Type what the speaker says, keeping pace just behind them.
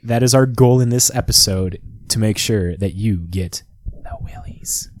That is our goal in this episode, to make sure that you get the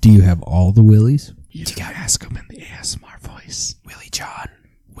willies. Do you have all the willies? You gotta ask him in the ASMR voice. Willie John,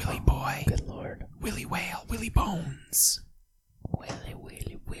 Willie Boy, Good Lord. Willie Whale, Willie Bones, Willy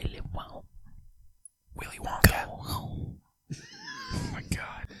wow. Willie Wonka. Oh my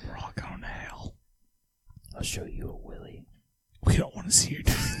god, we're all going to hell. I'll show you a willy. We don't want to see your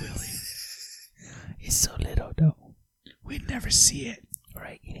tiny Willy. It's so little though. We'd never see it.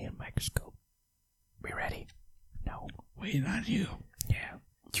 Alright, you need a microscope. We ready? No, Waiting on you. Yeah.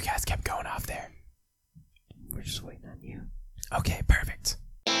 You guys kept going off there. we're just waiting on you. Okay, perfect.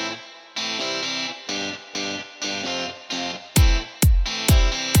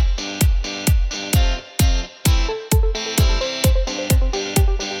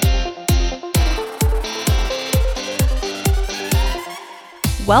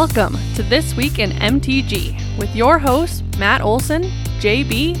 Welcome to This Week in MTG with your hosts Matt Olson,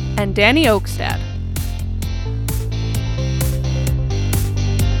 JB, and Danny Oakstad.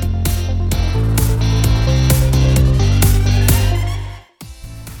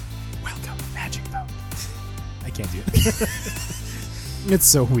 Welcome, Magic Vote. I can't do it. It's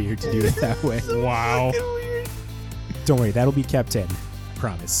so weird to do it that way. Wow. Don't worry, that'll be kept in.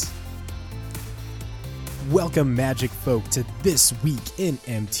 Promise. Welcome, Magic folk, to This Week in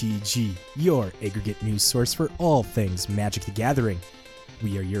MTG, your aggregate news source for all things Magic the Gathering.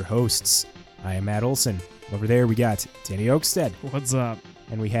 We are your hosts. I am Matt Olson. Over there, we got Danny Oakstead. What's up?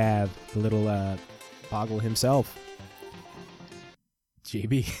 And we have the little Boggle himself,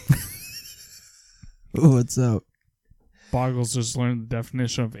 JB. What's up? Boggles just learned the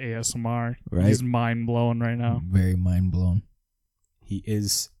definition of ASMR. Right. He's mind blown right now. Very mind blown. He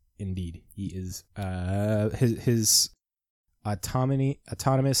is indeed. He is. His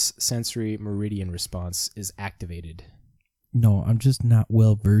autonomous sensory meridian response is activated. No, I'm just not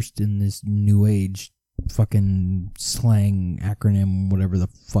well versed in this new age fucking slang acronym, whatever the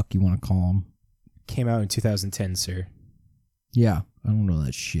fuck you want to call them. Came out in 2010, sir. Yeah, I don't know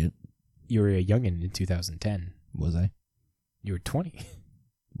that shit. You were a youngin' in 2010. Was I? You were 20.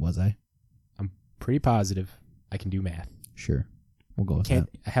 Was I? I'm pretty positive I can do math. Sure. We'll go with I that.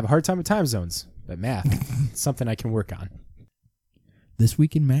 have a hard time with time zones, but math, it's something I can work on. This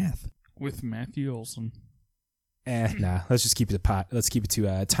Week in Math. With Matthew Olson. Nah, let's just keep it let's keep it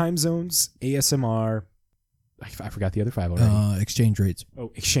to time zones, ASMR. I forgot the other five already. Exchange rates.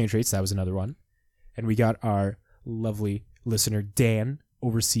 Oh, exchange rates, that was another one. And we got our lovely listener, Dan,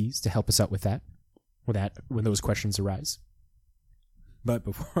 overseas to help us out with that when those questions arise. But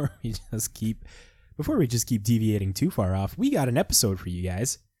before we just keep deviating too far off, we got an episode for you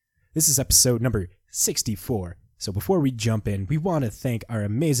guys. This is episode number 64. So before we jump in, we want to thank our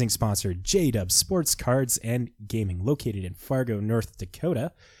amazing sponsor, J-Dub Sports Cards and Gaming, located in Fargo, North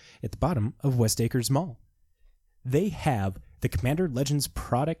Dakota, at the bottom of West Acres Mall. They have the Commander Legends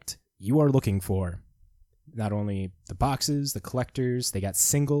product you are looking for. Not only the boxes, the collectors, they got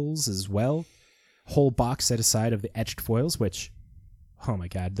singles as well. Whole box set aside of the etched foils, which, oh my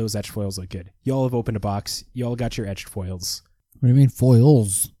god, those etched foils look good. Y'all have opened a box. Y'all got your etched foils. What do you mean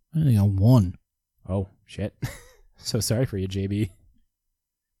foils? I only got one. Oh, shit. So sorry for you, JB.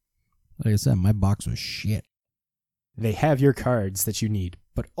 Like I said, my box was shit. They have your cards that you need,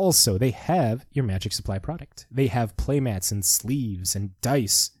 but also they have your Magic Supply product. They have playmats and sleeves and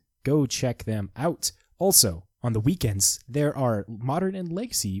dice. Go check them out. Also, on the weekends, there are Modern and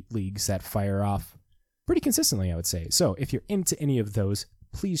Legacy leagues that fire off pretty consistently, I would say. So if you're into any of those,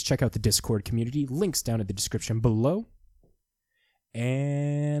 please check out the Discord community. Links down in the description below.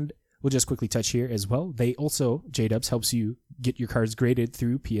 And we'll just quickly touch here as well. They also, J-Dubs helps you get your cards graded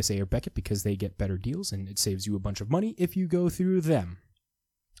through PSA or Beckett because they get better deals and it saves you a bunch of money if you go through them.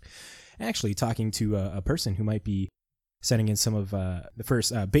 Actually, talking to a person who might be sending in some of the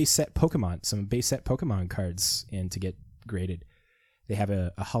first base set Pokemon cards in to get graded. They have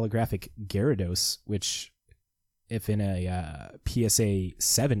a holographic Gyarados, which, if in a PSA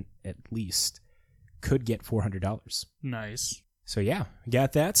 7 at least, could get $400. Nice. So yeah,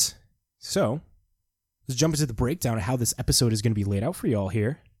 got that. So let's jump into the breakdown of how this episode is going to be laid out for you all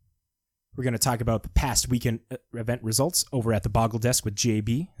here. We're going to talk about the past weekend event results over at the Boggle Desk with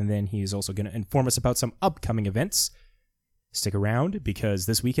JB, and then he is also going to inform us about some upcoming events. Stick around, because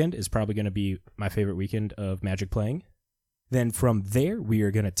this weekend is probably going to be my favorite weekend of Magic playing. Then from there, we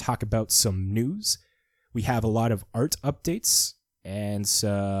are going to talk about some news. We have a lot of art updates and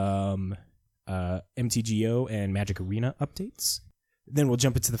some MTGO and Magic Arena updates. Then we'll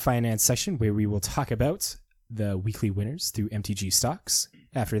jump into the finance section where we will talk about the weekly winners through MTG stocks.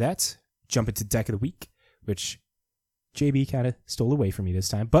 After that, jump into Deck of the Week, which JB kind of stole away from me this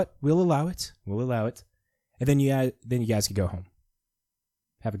time, but we'll allow it. And then you guys can go home.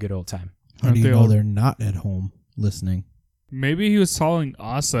 Have a good old time. How do you know they're not at home listening? Maybe he was telling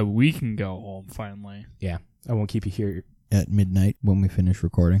us that we can go home finally. Yeah, I won't keep you here. At midnight when we finish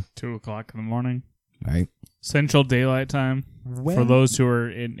recording. 2:00 in the morning. Right. Central Daylight Time for those who are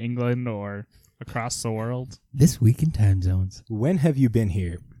in England or across the world. This week in time zones. When have you been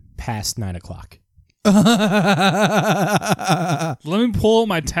here past 9 o'clock? Let me pull up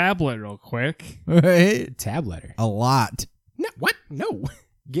my tablet real quick. Right. Tabletter. A lot. No, what? No.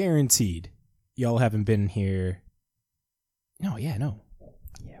 Guaranteed. Y'all haven't been here. No. Yeah,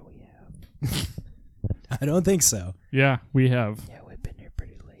 we have. I don't think so. Yeah, we have. Yeah, we've been here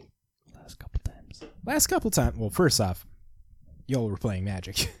pretty late. Last couple times. Well, first off, y'all were playing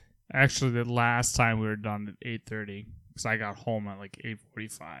Magic. Actually, the last time we were done at 8:30 because I got home at like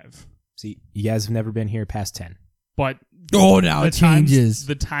 8:45. See, you guys have never been here past 10. But now it changes.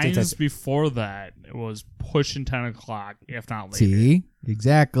 The times before that, it was pushing 10 o'clock, if not later. See?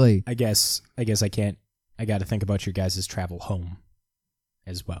 Exactly. I guess I can't. I got to think about your guys' travel home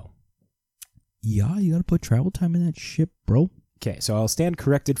as well. Yeah, you got to put travel time in that ship, bro. Okay, so I'll stand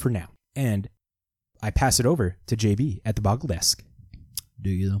corrected for now. And I pass it over to JB at the Boggle desk. Do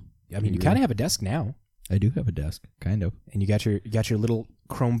you, though? I mean, you kind of have a desk now. I do have a desk, kind of. And you got your little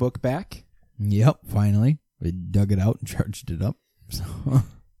Chromebook back. Yep, finally. We dug it out and charged it up. So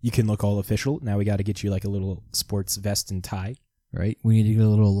you can look all official. Now we got to get you like a little sports vest and tie. Right? We need to get a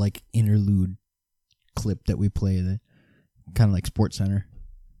little like interlude clip that we play that kind of like Sports Center.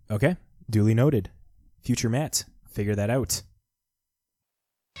 Okay, duly noted. Future Matt, figure that out.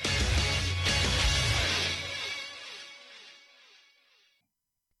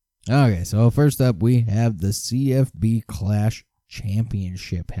 Okay, so first up we have the CFB Clash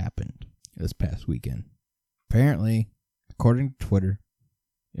Championship happened this past weekend. Apparently, according to Twitter,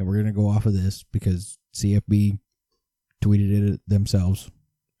 and we're going to go off of this because CFB tweeted it themselves,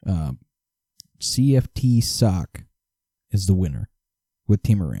 CFT Sock is the winner with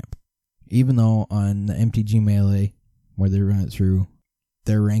Teamer Ramp. Even though on the MTG Melee, where they run it through,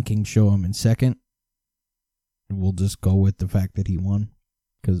 their rankings show him in second, we'll just go with the fact that he won.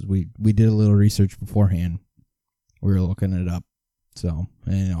 Because we did a little research beforehand. We were looking it up. So,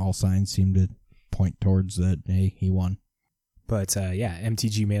 and all signs seem to point towards that, hey, he won. But, yeah,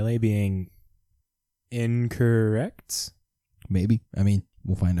 MTG Melee being incorrect? Maybe. I mean,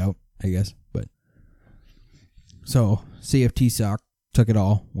 we'll find out, I guess. But so, CFT Sock took it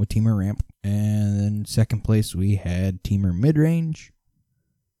all with Teamer Ramp. And then second place, we had Teamer Midrange.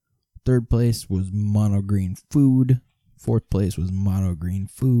 Third place was Mono Green Food. Fourth place was Mono Green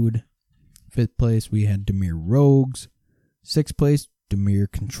Food. Fifth place, we had Dimir Rogues. Sixth place,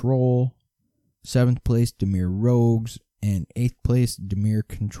 Dimir Control. Seventh place, Dimir Rogues. And eighth place, Dimir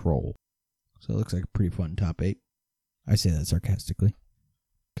Control. So it looks like a pretty fun top 8. I say that sarcastically.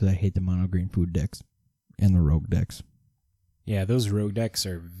 Because I hate the Mono Green Food decks. And the Rogue decks. Yeah, those Rogue decks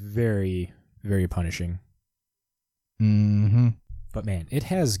are very, very punishing. Mm-hmm. But man, it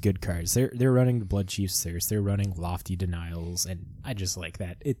has good cards. They're running the Blood Chief Circe. They're running Lofty Denials, and I just like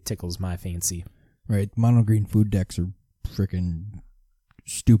that. It tickles my fancy. Right, Mono Green Food decks are freaking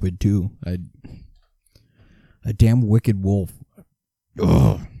stupid too. A damn Wicked Wolf.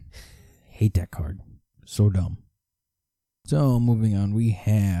 Ugh. Hate that card. So dumb. So moving on, we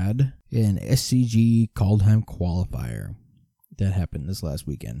had an SCG Kaldheim qualifier that happened this last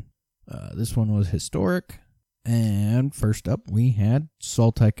weekend. This one was historic. And first up, we had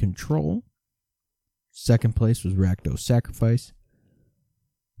Sultai Control. Second place was Rakdos Sacrifice.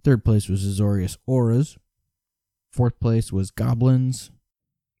 Third place was Azorius Auras. Fourth place was Goblins.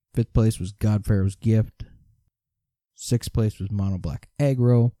 Fifth place was Godpharaoh's Gift. Sixth place was Mono Black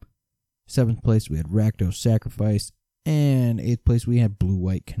Aggro. Seventh place we had Rakdos Sacrifice. And eighth place we had Blue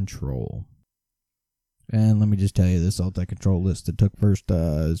White Control. And let me just tell you, this Sultai Control list that took first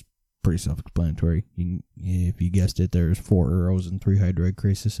is pretty self-explanatory. If you guessed it, there's 4 Uros and 3 Hydroid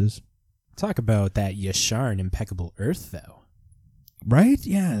Crasises. Talk about that Yasharn Impeccable Earth, though. Right?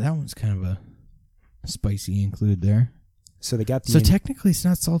 Yeah, that one's kind of a spicy include there. So they got the... So technically it's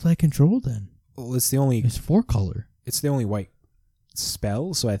not Sultai Control then. Well, it's the only... It's 4-color. It's the only white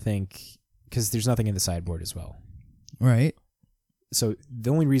spell, so I think... Because there's nothing in the sideboard as well. Right. So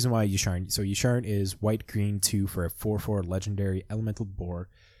the only reason why Yasharn... So Yasharn is white-green 2 for a 4/4 legendary elemental boar.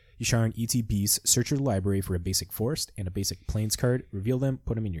 Yasharn ETBs, search your library for a basic forest and a basic plains card, reveal them,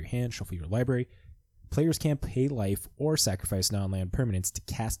 put them in your hand, shuffle your library. Players can't pay life or sacrifice non-land permanents to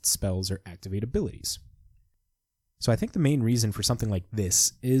cast spells or activate abilities. So I think the main reason for something like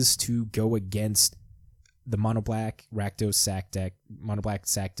this is to go against the Mono Black, Rakdos Sack deck, Mono Black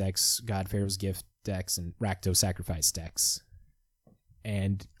Sack decks, God Pharaoh's Gift decks, and Rakdos Sacrifice decks.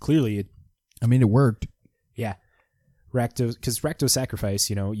 And clearly it worked. Yeah. Because Rakdos Sacrifice,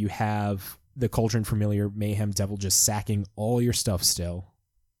 you have the Cauldron Familiar, Mayhem Devil just sacking all your stuff still.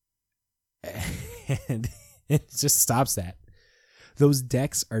 And it just stops that. Those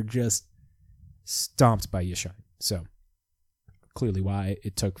decks are just stomped by Yasharn. So, clearly why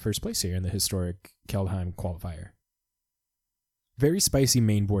it took first place here in the historic Keldheim qualifier. Very spicy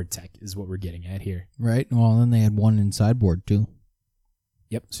main board tech is what we're getting at here. Right. Well, then they had one in sideboard, too.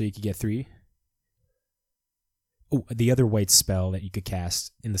 Yep, so you could get 3. Oh, the other white spell that you could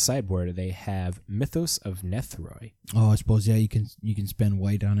cast in the sideboard, they have Mythos of Nethroi. Oh, I suppose, yeah, you can spend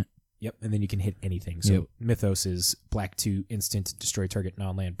white on it. Yep, and then you can hit anything. So Yep. Mythos is black 2, instant, destroy target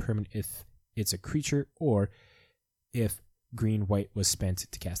non-land permanent if it's a creature, or if green-white was spent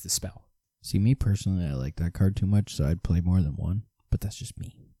to cast the spell. See, me personally, I like that card too much, so I'd play more than one. But that's just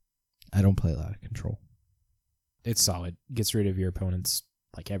me. I don't play a lot of control. It's solid. Gets rid of your opponent's,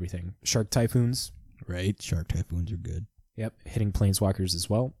 everything. Shark Typhoons. Right? Shark Typhoons are good. Yep, hitting Planeswalkers as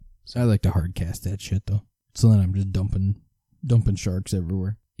well. I like to hard cast that shit, though. So then I'm just dumping sharks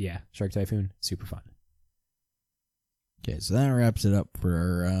everywhere. Yeah, Shark Typhoon, super fun. Okay, so that wraps it up for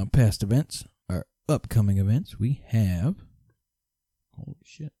our past events. Our upcoming events, we have... Holy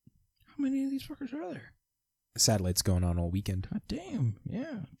shit. How many of these fuckers are there? Satellite's going on all weekend. God damn.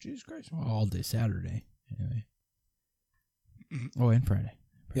 Yeah. Jesus Christ. Well, all day Saturday. Anyway. Oh, and Friday.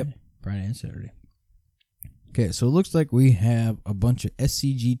 Yep. Friday and Saturday. Okay, so it looks like we have a bunch of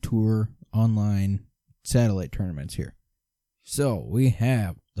SCG Tour online satellite tournaments here. So we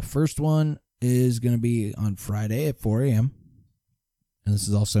have the first one is going to be on Friday at 4 a.m. And this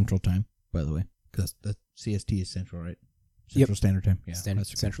is all Central Time, by the way, because the CST is Central, right? Central Standard Time. Yeah,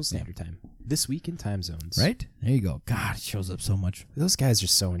 Central Standard Time. This week in time zones. Right? There you go. God, it shows up so much. Those guys are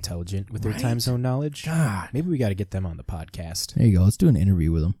so intelligent with their Right? time zone knowledge. God. Maybe we got to get them on the podcast. There you go. Let's do an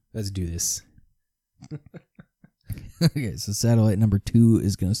interview with them. Let's do this. Okay, so satellite number 2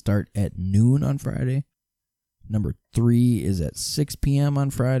 is going to start at noon on Friday. Number 3 is at 6 p.m.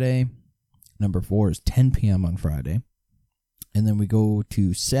 on Friday. Number 4 is 10 p.m. on Friday. And then we go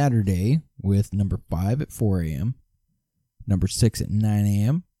to Saturday with number 5 at 4 a.m., number 6 at 9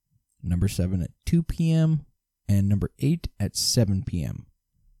 a.m., number 7 at 2 p.m., and number 8 at 7 p.m.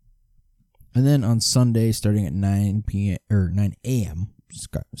 And then on Sunday, starting at 9 a.m.,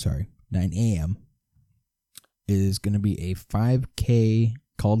 is going to be a 5K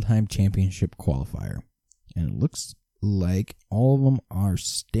Kaldheim Championship qualifier. And it looks like all of them are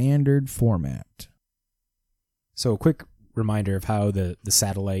standard format. So a quick reminder of how the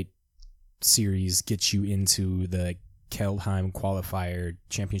satellite series gets you into the Keldheim qualifier,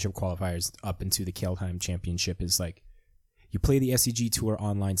 championship qualifiers up into the Keldheim championship is you play the SCG Tour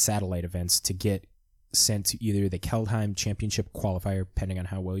online satellite events to get sent to either the Keldheim championship qualifier, depending on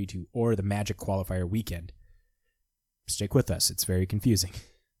how well you do, or the Magic qualifier weekend. Stick with us. It's very confusing.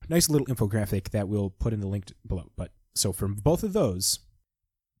 Nice little infographic that we'll put in the link below. But so from both of those,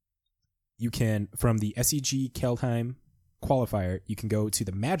 you can, from the SCG Keldheim qualifier, you can go to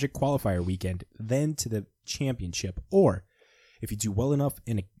the Magic qualifier weekend, then to the championship. Or if you do well enough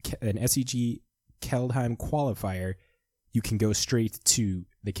in an SCG Keldheim qualifier, you can go straight to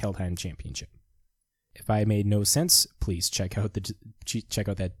the Keldheim championship. If I made no sense, please check out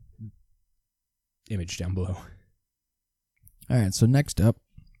that image down below. All right, so next up,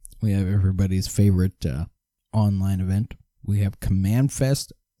 we have everybody's favorite online event. We have Command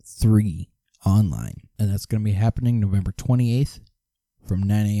Fest 3 online, and that's going to be happening November 28th from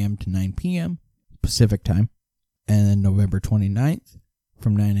 9 a.m. to 9 p.m. Pacific time, and then November 29th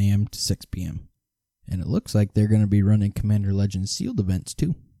from 9 a.m. to 6 p.m. And it looks like they're going to be running Commander Legends sealed events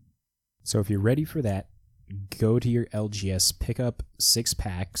too. So if you're ready for that, go to your LGS, pick up 6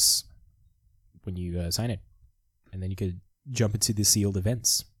 packs when you sign it, and then you could jump into the sealed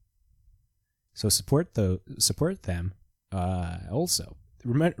events. So support them. Also,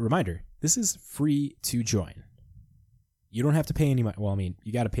 reminder: this is free to join. You don't have to pay any money. Well, I mean,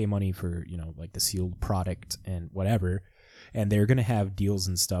 you got to pay money for the sealed product and whatever. And they're gonna have deals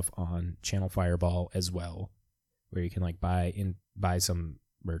and stuff on Channel Fireball as well, where you can buy some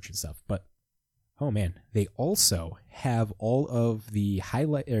merch and stuff. But oh man, they also have all of the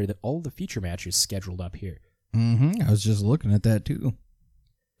all the feature matches scheduled up here. I was just looking at that too,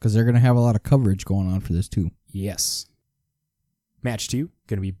 because they're going to have a lot of coverage going on for this too. Yes. Match 2,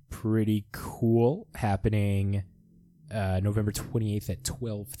 going to be pretty cool, happening November 28th at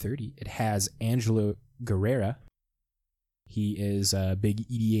 12:30. It has Angelo Guerrera. He is a big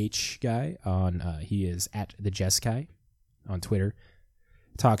EDH guy. He is at the Jeskai on Twitter.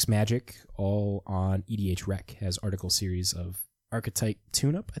 Talks Magic, all on EDH Rec. Has article series of Archetype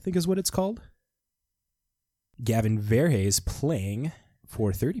Tune-Up, I think is what it's called. Gavin Verhey's playing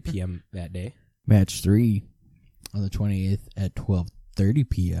 4:30 p.m. that day. Match 3 on the 28th at 12:30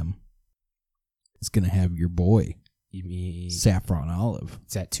 p.m. It's going to have your boy, You mean Saffron Olive.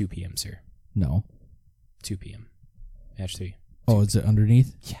 it's at 2 p.m., sir. No. 2 p.m. Match 3. Oh, is it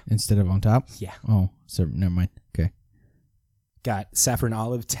underneath? Yeah. Instead of on top? Yeah. Oh, so never mind. Okay. Got Saffron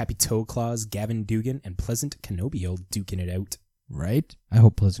Olive, Tappy Toe Claws, Gavin Dugan, and Pleasant Canobio duking it out. Right? I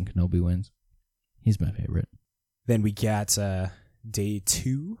hope Pleasant Kenobi wins. He's my favorite. Then we got day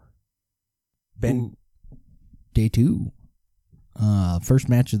 2. Ben. Ooh. Day 2. First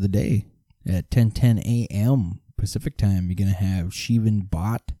match of the day at 10:10 a.m. Pacific time. You're going to have Shivan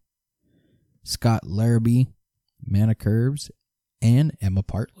Bott, Scott Larrabee, Mana Curves, and Emma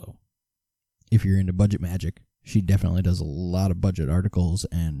Partlow. If you're into budget magic, she definitely does a lot of budget articles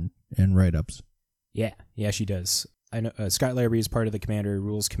and write-ups. Yeah, she does. I know Scott Larrabee is part of the Commander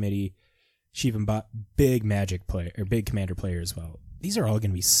Rules Committee. Shivan Bott, big Magic player or big Commander player as well. These are all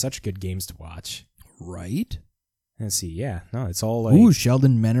going to be such good games to watch. Right? Let's see. Yeah, no, it's all like Ooh,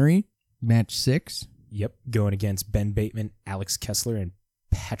 Sheldon Menery, match 6. Yep, going against Ben Bateman, Alex Kessler, and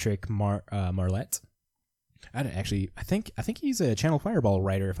Patrick Marlette. I think he's a Channel Fireball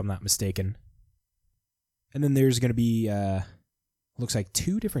writer, if I'm not mistaken. And then there's going to be looks like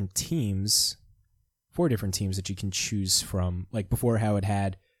 4 different teams that you can choose from. Like before, how it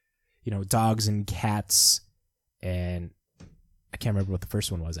had, dogs and cats, and I can't remember what the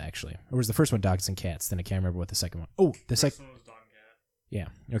first one was actually. Or was the first one dogs and cats? Then I can't remember what the second one. Oh, the second one was dog and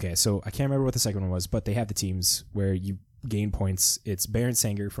cat. Yeah. Okay, so I can't remember what the second one was, but they have the teams where you gain points. It's Baron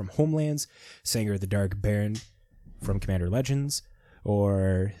Sanger from Homelands, Sanger the Dark Baron from Commander Legends,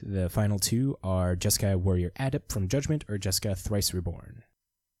 or the final 2 are Jessica Warrior Adept from Judgment or Jessica Thrice Reborn.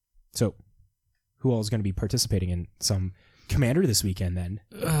 So, who all is going to be participating in some Commander this weekend then?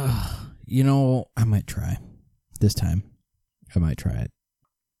 I might try. This time, I might try it.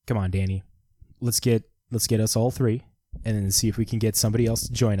 Come on, Danny. Let's get us all 3 and then see if we can get somebody else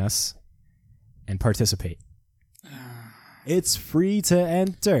to join us and participate. It's free to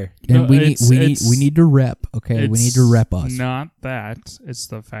enter. And No, we it's- need to rep, okay? We need to rep us. Not that. It's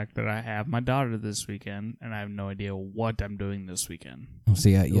the fact that I have my daughter this weekend, and I have no idea what I'm doing this weekend.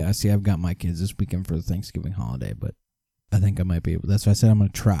 See, I've got my kids this weekend for the Thanksgiving holiday, but I think I might be able. That's why I said I'm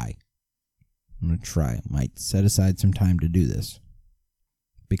going to try. I might set aside some time to do this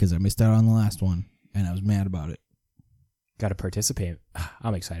because I missed out on the last one, and I was mad about it. Got to participate.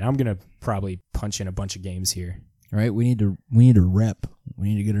 I'm excited. I'm going to probably punch in a bunch of games here. All right, we need to rep. We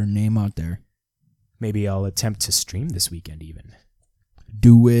need to get our name out there. Maybe I'll attempt to stream this weekend even.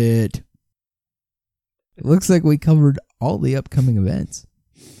 Do it. It looks like we covered all the upcoming events.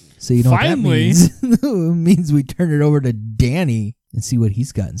 So you know Finally. what that means? It means we turn it over to Danny and see what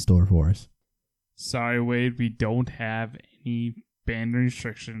he's got in store for us. Sorry, Wade, we don't have any ban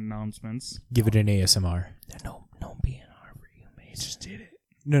restriction announcements. Give it an ASMR. No BNR for you, mate. Just did it.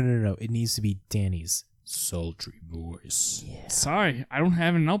 No. It needs to be Danny's sultry voice. Yeah. Sorry, I don't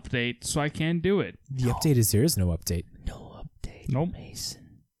have an update, so I can't do it. The update is there is no update. No update, Nope.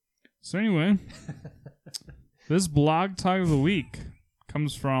 Mason. So anyway, this blog talk of the week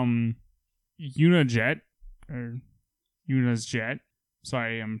comes from Unajet, or Una's Jet.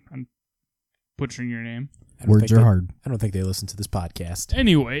 Sorry, I'm butchering your name. Words are hard. I don't think they listen to this podcast.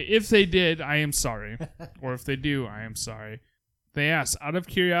 Anyway, if they did, I am sorry. Or if they do, I am sorry. They asked, out of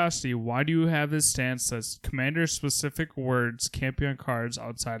curiosity, why do you have this stance that commander-specific words can't be on cards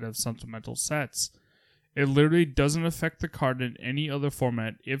outside of supplemental sets? It literally doesn't affect the card in any other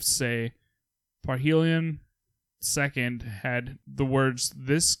format if, say, Parhelion II had the words,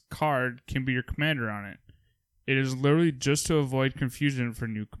 this card can be your commander on it. It is literally just to avoid confusion for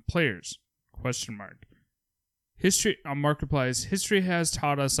new players. ? History on Marketplace. History has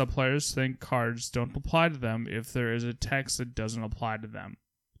taught us that players think cards don't apply to them if there is a text that doesn't apply to them.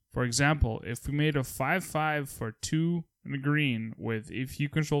 For example, if we made a 5/5 for 2 and a green with if you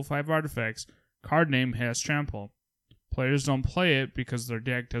control 5 artifacts, card name has trample. Players don't play it because their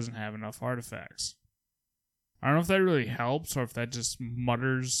deck doesn't have enough artifacts. I don't know if that really helps or if that just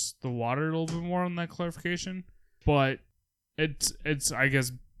mutters the water a little bit more on that clarification, but it's I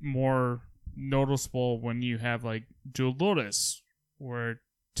guess more noticeable when you have like Jeweled Lotus, where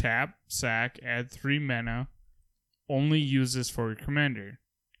tap, sack, add 3 mana, only use this for your commander.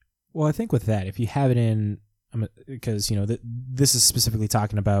 Well, I think with that, if you have it in because this is specifically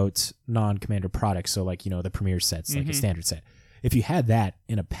talking about non-commander products, so like the premier sets, like a standard set. If you had that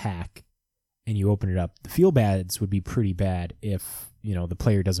in a pack and you open it up, the feel bads would be pretty bad if the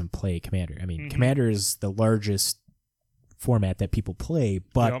player doesn't play commander. I mean, commander is the largest format that people play,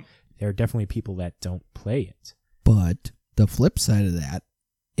 but there are definitely people that don't play it. But the flip side of that,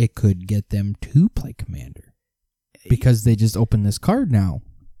 it could get them to play commander because they just open this card now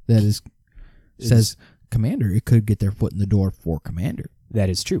that says commander. It could get their foot in the door for commander. That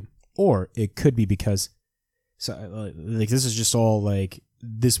is true. Or it could be because, like, this is just all like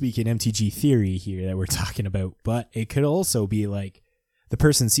this week in MTG theory here that we're talking about, but it could also be like the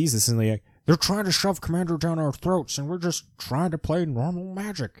person sees this and like, they're trying to shove commander down our throats and we're just trying to play normal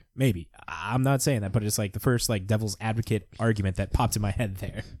Magic. Maybe. I'm not saying that, but it's like the first like devil's advocate argument that popped in my head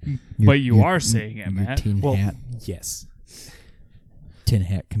there. But you are saying it, Matt. Tin hat. Yes. Tin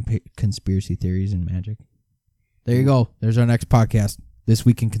hat conspiracy theories in Magic. There you go. There's our next podcast. This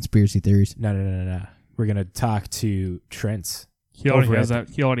week in conspiracy theories. No. We're going to talk to Trent. He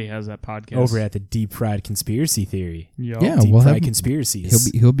already has that podcast. Over at the Deep Fried Conspiracy Theory. Yep. Yeah, Deep we'll Fried have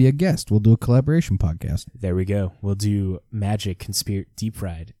Conspiracies. He'll be a guest. We'll do a collaboration podcast. There we go. We'll do Magic Deep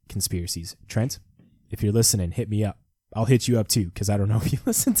Fried Conspiracies. Trent, if you're listening, hit me up. I'll hit you up too, because I don't know if you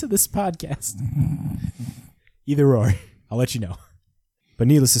listen to this podcast. Either or. I'll let you know. But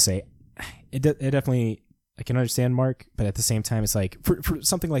needless to say, it definitely, I can understand Mark, but at the same time, it's like, for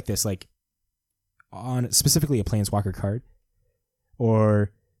something like this, like on specifically a Planeswalker card,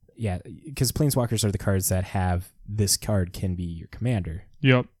 or, yeah, because Planeswalkers are the cards that have this card can be your commander.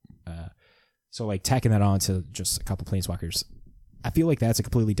 Yep. So, like, tacking that on to just a couple Planeswalkers, I feel like that's a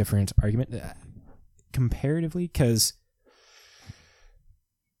completely different argument comparatively, because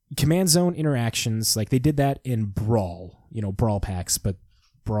command zone interactions, like, they did that in Brawl, Brawl packs, but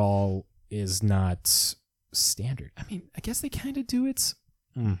Brawl is not standard. I mean, I guess they kind of do it.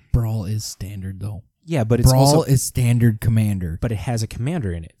 Brawl is standard, though. Yeah, but it's Brawl also, is standard commander. but it has a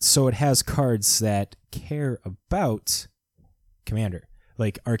commander in it. So it has cards that care about commander.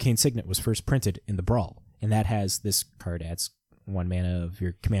 Like Arcane Signet was first printed in the Brawl, and that has this card adds 1 mana of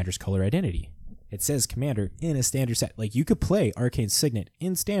your commander's color identity. It says commander in a standard set. Like, you could play Arcane Signet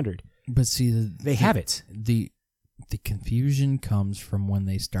in standard. But see, They have it. The confusion comes from when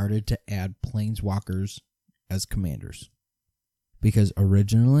they started to add planeswalkers as commanders. Because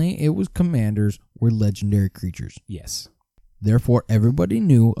originally it was commanders were legendary creatures. Yes. Therefore, everybody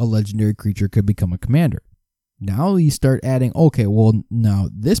knew a legendary creature could become a commander. Now you start adding, okay, well, now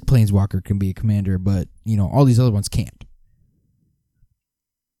this planeswalker can be a commander, but, all these other ones can't.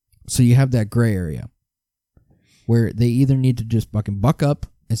 So you have that gray area where they either need to just fucking buck up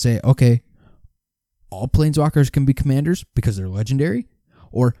and say, okay, all planeswalkers can be commanders because they're legendary,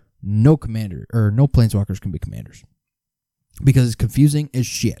 or no planeswalkers can be commanders. Because it's confusing as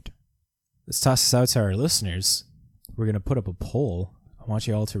shit. Let's toss this out to our listeners. We're going to put up a poll. I want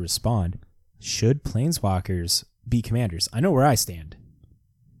you all to respond. Should planeswalkers be commanders? I know where I stand.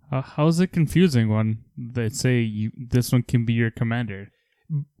 How is it confusing when they say this one can be your commander?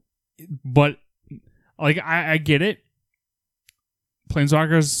 But, like, I get it.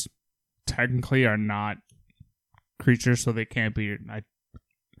 Planeswalkers technically are not creatures, so they can't be your...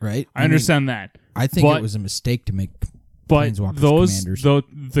 Right? I understand that. I think it was a mistake to make But planeswalkers commanders.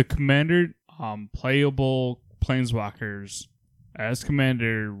 the commander playable planeswalkers as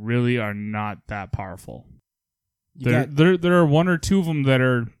commander really are not that powerful. There are 1 or 2 of them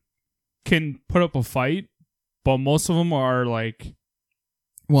that can put up a fight, but most of them are like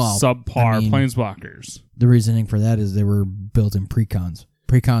subpar planeswalkers. The reasoning for that is they were built in precons.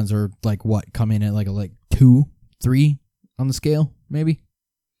 Precons are like what, come in at like 2, 3 on the scale, maybe?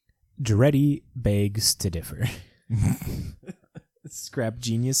 Duretti begs to differ. Scrap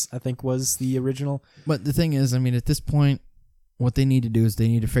Genius, I think, was the original. But the thing is, I mean, at this point, what they need to do is they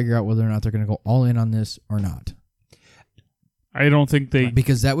need to figure out whether or not they're going to go all in on this or not. I don't think they...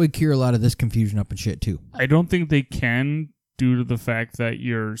 Because that would cure a lot of this confusion up and shit, too. I don't think they can, due to the fact that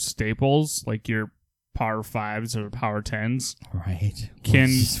your staples, like your power 5s or power 10s... Right. Can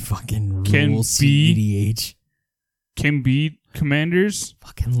fucking can rule be CEDH. Can be commanders.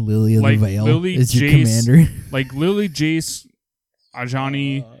 Fucking Lily of Like the Veil Lily, is your Jace, commander. Like Lily, Jace,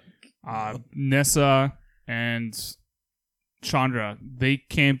 Ajani, Nessa, and Chandra. They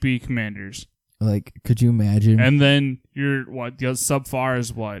can't be commanders. Like, could you imagine? And then your the other subfar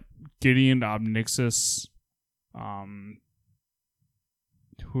is what? Gideon, Obnixis. Who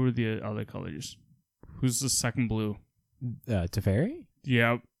are the other colors? Who's the second blue? Teferi?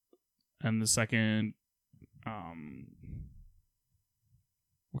 Yep. And the second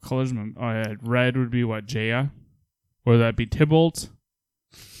What colors? Red would be what? Jaya? Or would that be Tybalt?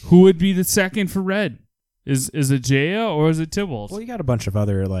 Who would be the second for red? Is it Jaya or is it Tybalt? Well, you got a bunch of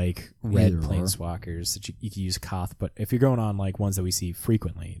other like red Either or. planeswalkers that you can use Koth, but if you're going on like ones that we see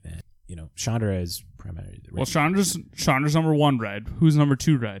frequently, then Chandra is primarily the red. Well, Chandra's number 1 red. Who's number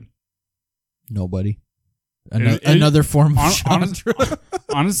 2 red? Nobody. It- Another form of hon- Chandra.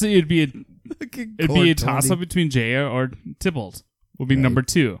 Honestly, it'd be a toss up between Jaya or Tybalt. Would be Right. number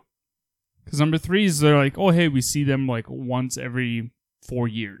 2. Because number 3 is they're like, oh hey, we see them like once every 4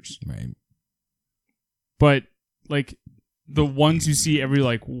 years. Right. But like the ones you see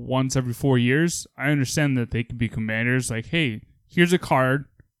once every 4 years, I understand that they could be commanders. Like, hey, here's a card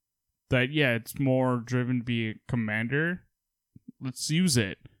that it's more driven to be a commander. Let's use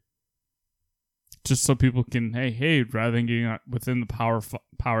it. Just so people can, hey, rather than getting within the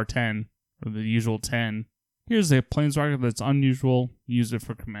power 10 or the usual 10, here's a planeswalker that's unusual. Use it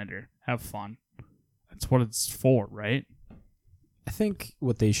for commander. Have fun. That's what it's for, right? I think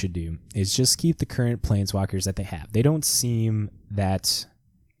what they should do is just keep the current planeswalkers that they have. They don't seem that,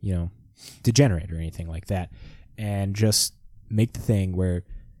 degenerate or anything like that. And just make the thing where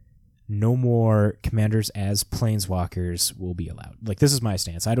no more commanders as planeswalkers will be allowed. Like, this is my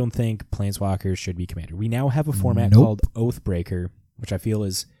stance. I don't think planeswalkers should be commander. We now have a format Nope. called Oathbreaker, which I feel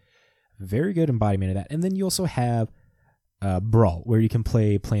is a very good embodiment of that. And then you also have Brawl, where you can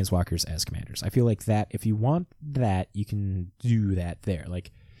play planeswalkers as commanders. I feel like that, if you want that, you can do that there.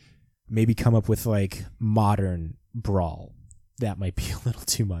 Like, maybe come up with like modern Brawl. That might be a little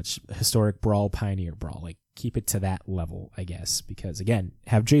too much. Historic Brawl, Pioneer Brawl. Like, keep it to that level, I guess. Because again,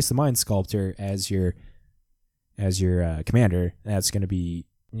 have Jace the Mind Sculptor as your commander. That's going to be,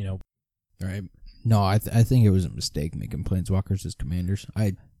 Right. No, I think it was a mistake making planeswalkers as commanders.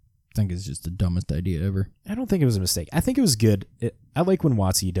 I think it's just the dumbest idea ever. I don't think it was a mistake. I think it was good. I like when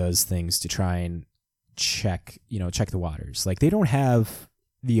WotC does things to try and check the waters. Like, they don't have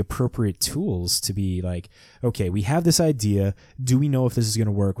the appropriate tools to be like, okay, we have this idea. Do we know if this is going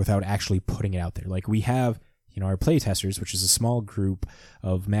to work without actually putting it out there? Like, we have, our playtesters, which is a small group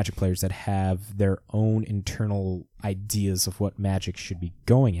of Magic players that have their own internal ideas of what Magic should be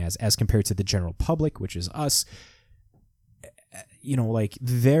going as compared to the general public, which is us. Like,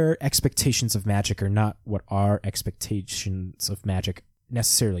 their expectations of Magic are not what our expectations of Magic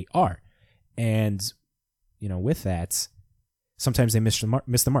necessarily are. And, with that, sometimes they miss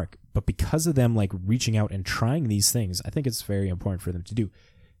the mark. But because of them, like, reaching out and trying these things, I think it's very important for them to do.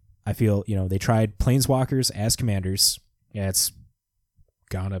 I feel, they tried Planeswalkers as commanders. Yeah, it's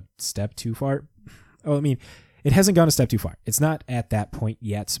gone a step too far. Oh, I mean, it hasn't gone a step too far. It's not at that point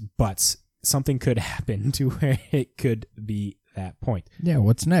yet, but something could happen to where it could be that point. Yeah,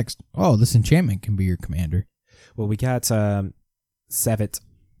 what's next? Oh, this enchantment can be your commander. Well, we got Savitarj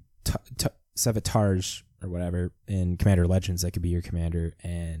or whatever in Commander Legends that could be your commander,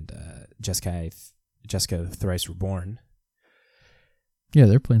 and Jessica Thrice Reborn. Yeah,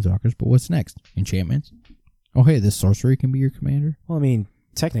 they're planeswalkers, but what's next? Enchantments? Oh, hey, this sorcery can be your commander? Well, I mean,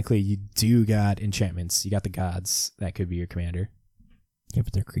 technically, you do got enchantments. You got the gods that could be your commander. Yeah,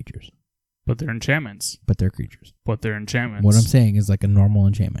 but they're creatures. But they're enchantments. But they're creatures. But they're enchantments. What I'm saying is like a normal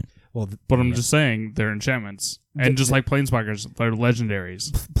enchantment. Well, But I'm just saying they're enchantments. And just like planeswalkers, they're legendaries.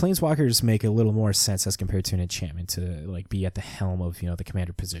 Planeswalkers make a little more sense as compared to an enchantment to like be at the helm of the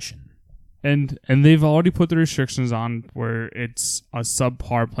commander position. And they've already put the restrictions on where it's a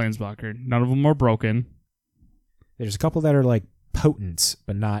subpar planeswalker. None of them are broken. There's a couple that are like potent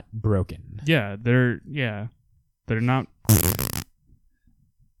but not broken. Yeah, they're not.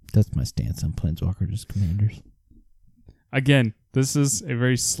 That's my stance on planeswalkers as commanders. Again, this is a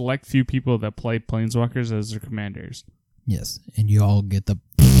very select few people that play planeswalkers as their commanders. Yes, and you all get the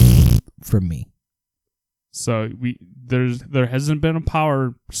from me. So there hasn't been a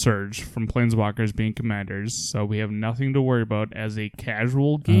power surge from planeswalkers being commanders, so we have nothing to worry about as a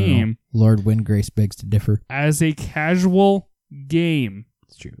casual game. Lord Windgrace begs to differ. As a casual game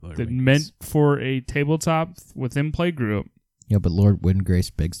It's true. Lord that Wings. meant for a tabletop within playgroup. Yeah, but Lord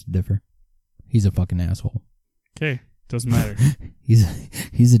Windgrace begs to differ. He's a fucking asshole. Okay, doesn't matter.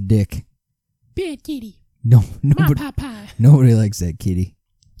 He's a dick. Bad kitty. No, nobody likes that kitty.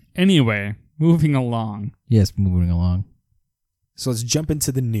 Anyway, moving along. Yes, moving along. So let's jump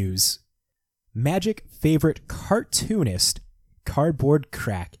into the news. Magic favorite cartoonist Cardboard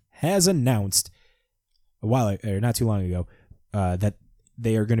Crack has announced not too long ago that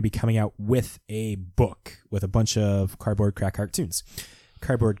they are going to be coming out with a book with a bunch of Cardboard Crack cartoons.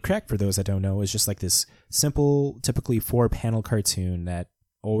 Cardboard Crack, for those that don't know, is just like this simple, typically 4-panel cartoon that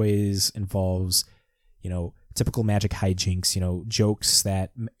always involves, typical Magic hijinks, jokes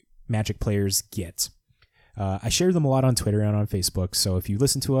that Magic players get. I share them a lot on Twitter and on Facebook, so if you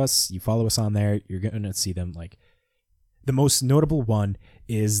listen to us, you follow us on there, you're going to see them. Like, the most notable one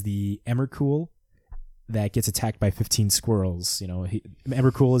is the Emrakul that gets attacked by 15 squirrels.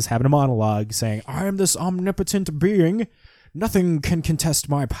 Emrakul is having a monologue saying, "I am this omnipotent being. Nothing can contest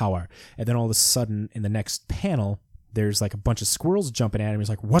my power." And then all of a sudden, in the next panel, there's like a bunch of squirrels jumping at him. He's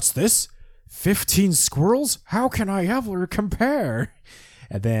like, "What's this? 15 squirrels? How can I ever compare?"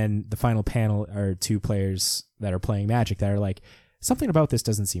 And then the final panel are two players that are playing Magic that are like, "Something about this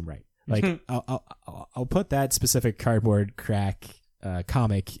doesn't seem right." Like, I'll put that specific Cardboard Crack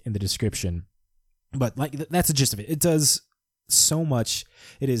comic in the description. But like, that's the gist of it. It does so much.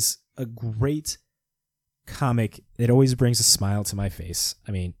 It is a great comic. It always brings a smile to my face.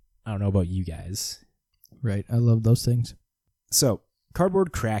 I mean, I don't know about you guys. Right. I love those things. So,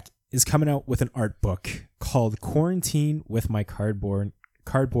 Cardboard Crack is coming out with an art book called Quarantine with My Cardboard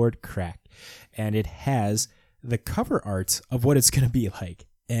Crack. And it has the cover art of what it's going to be like.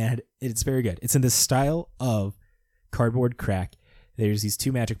 And it's very good. It's in the style of Cardboard Crack. There's these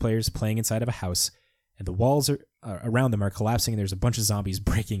two Magic players playing inside of a house, and the walls around them are collapsing, and there's a bunch of zombies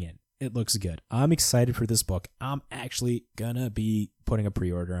breaking in. It looks good. I'm excited for this book. I'm actually going to be putting a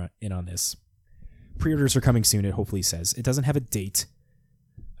pre-order in on this. Pre-orders are coming soon, it hopefully says. It doesn't have a date.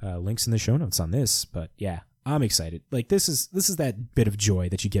 Links in the show notes on this, but yeah, I'm excited. Like, this is that bit of joy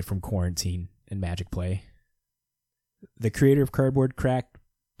that you get from quarantine and Magic play. The creator of Cardboard Crack,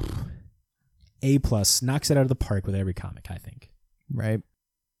 A+, knocks it out of the park with every comic, I think. Right.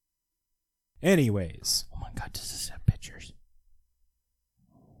 Anyways. Oh my God, does this have pictures?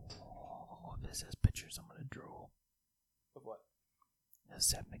 Oh, if this has pictures, I'm going to drool. Of what? The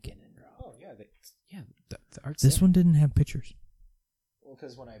Seth MacKinnon draw. Oh, yeah. The art's This there. one didn't have pictures. Well,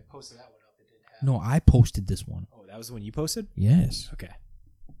 because when I posted that one up, it didn't have... No, I posted this one. Oh, that was the one you posted? Yes. Okay.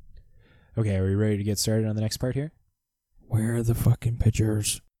 Okay, are we ready to get started on the next part here? Where are the fucking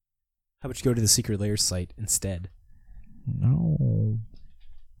pictures? How about you go to the Secret Lair site instead? No.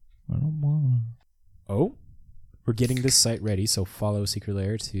 I don't want Oh? We're getting this site ready, so follow Secret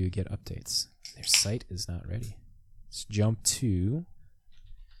Lair to get updates. Their site is not ready. Let's jump to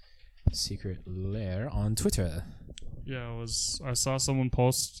Secret Lair on Twitter. Yeah, I saw someone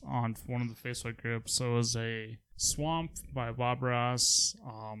post on one of the Facebook groups. So it was a Swamp by Bob Ross.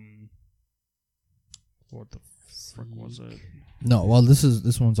 What the frick was it? No, well,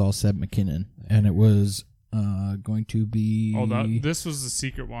 this one's all Seth MacKinnon, and it was going to be this was the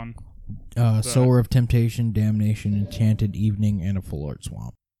secret one. Sower of Temptation, Damnation, Enchanted Evening, and a Full Art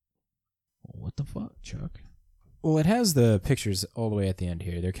Swamp. What the fuck, Chuck? Well, it has the pictures all the way at the end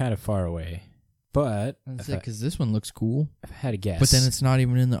here. They're kind of far away. But Because this one looks cool, if I had a guess. but then it's not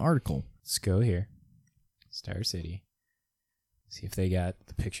even in the article. Let's go here. Star City. See if they got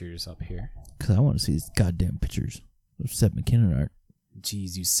the pictures up here. Because I want to see these goddamn pictures of Seth MacKinnon art.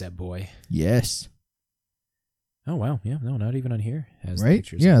 Jeez, you Seb boy. Yes. Oh, wow. Yeah, no, not even on here has the Right?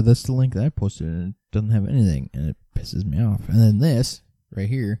 pictures. Yeah, that's the link that I posted, and it doesn't have anything, and it pisses me off. And then this, right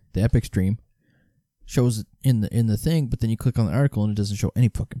here, the Epic Stream, shows it in the thing, but then you click on the article, and it doesn't show any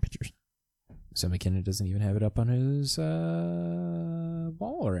fucking pictures. So McKinnon doesn't even have it up on his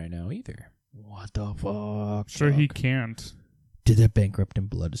wall right now either. What the fuck? Sure, he Chuck? can't. Dude, that Bankrupt in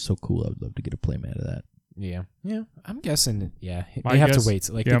Blood is so cool. I would love to get a playmat of that. Yeah. Yeah. I'm guessing, yeah. My They have guess- to wait.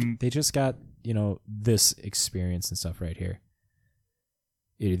 Like, yeah, they just got, this experience and stuff right here.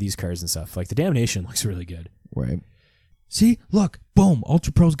 These cards and stuff. Like, the Damnation looks really good. Right. See? Look. Boom.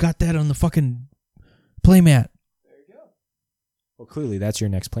 Ultra Pro's got that on the fucking playmat. Well, clearly that's your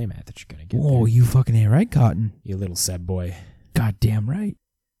next playmat that you're going to get. Oh, there. you fucking ain't right, Cotton. You little Seb boy. Goddamn right.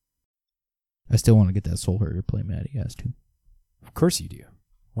 I still want to get that Soul Herder playmat he has to. Of course you do.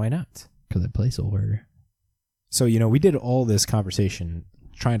 Why not? Because I play Soul Herder. So, we did all this conversation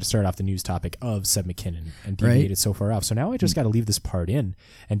trying to start off the news topic of Seb MacKinnon and deviated so far off. So now I just got to leave this part in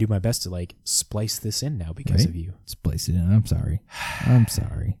and do my best to, splice this in now because of you. Splice it in. I'm sorry. I'm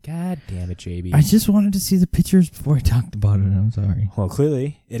sorry. God damn it, JB. I just wanted to see the pictures before I talked about it. I'm sorry. Well,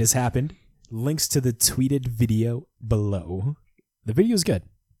 clearly it has happened. Links to the tweeted video below. The video is good.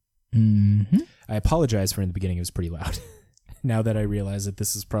 Mm-hmm. I apologize for in the beginning it was pretty loud. Now that I realize that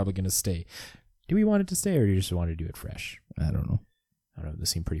this is probably going to stay. Do we want it to stay or do you just want to do it fresh? I don't know. I don't know. This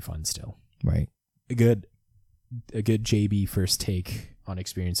seemed pretty fun still. Right. A good JB first take on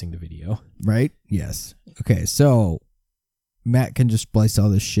experiencing the video. Right? Yes. Okay, so Matt can just splice all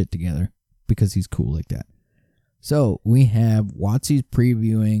this shit together because he's cool like that. So we have Watsy's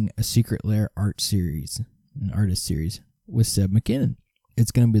previewing a Secret Lair art series, an artist series with Seb MacKinnon.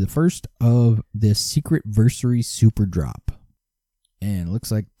 it's going to be the first of this Secret Versary Super Drop. And it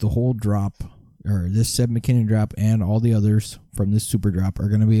looks like the whole drop, or this Seb McKinnon drop and all the others from this Super Drop are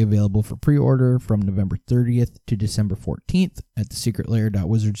going to be available for pre-order from November 30th to December 14th at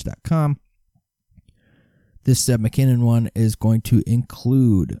thesecretlair.wizards.com. This Seb McKinnon one is going to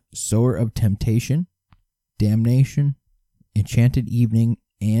include Sower of Temptation, Damnation, Enchanted Evening,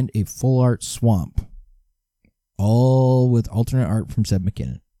 and a full art Swamp. All with alternate art from Seb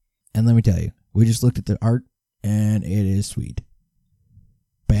McKinnon. And let me tell you, we just looked at the art and it is sweet.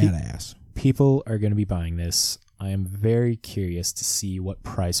 Badass. People are going to be buying this. I am very curious to see what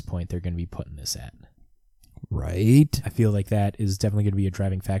price point they're going to be putting this at. Right? I feel like that is definitely going to be a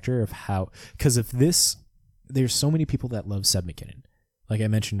driving factor of how, because if this, there's so many people that love Seb McKinnon. Like I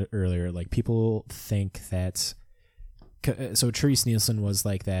mentioned earlier, like people think that, so Therese Nielsen was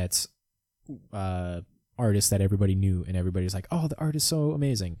like that artist that everybody knew and everybody's like, oh, the art is so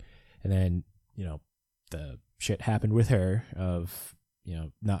amazing. And then, you know, the shit happened with her of, you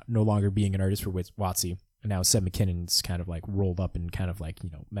know, no longer being an artist for WotC. And now Seb McKinnon's kind of like rolled up and kind of like, you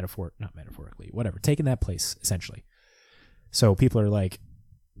know, not metaphorically, whatever, taking that place essentially. So people are like,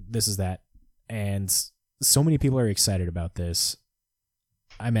 this is that. And so many people are excited about this.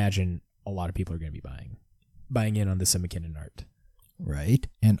 I imagine a lot of people are going to be buying in on the Seb McKinnon art. Right.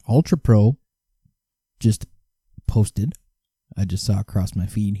 And Ultra Pro just posted, I just saw across my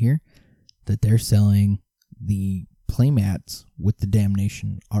feed here, that they're selling the playmats with the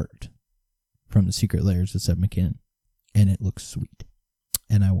Damnation art from the Secret Lairs of Seb McKinnon. And it looks sweet.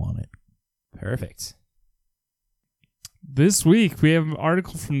 And I want it. Perfect. This week, we have an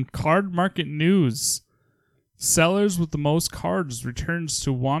article from Card Market News. Sellers with the most cards returns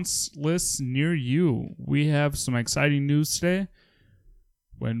to wants lists near you. We have some exciting news today.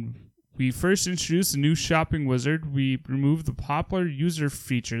 When we first introduced a new shopping wizard, we removed the popular user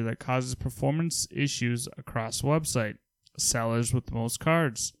feature that causes performance issues across the website. Sellers with the most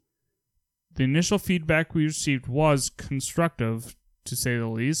cards. The initial feedback we received was constructive, to say the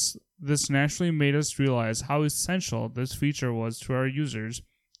least. This naturally made us realize how essential this feature was to our users.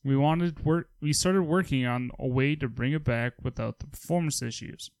 We started working on a way to bring it back without the performance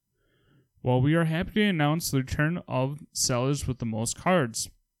issues. Well, we are happy to announce the return of sellers with the most cards.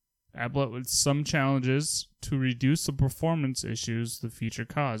 Albeit with some challenges to reduce the performance issues the feature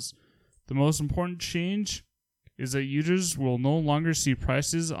caused. The most important change is that users will no longer see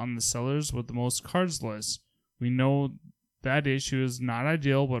prices on the sellers with the most cards list. We know that issue is not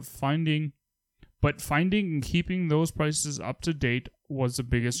ideal, but finding and keeping those prices up to date was the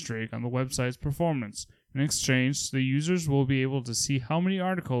biggest drag on the website's performance. In exchange, the users will be able to see how many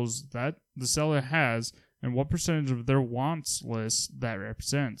articles that the seller has and what percentage of their wants list that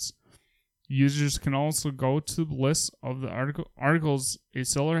represents. Users can also go to the list of the articles a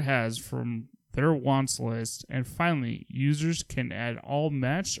seller has from their wants list, and finally, users can add all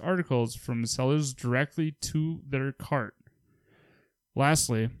matched articles from sellers directly to their cart.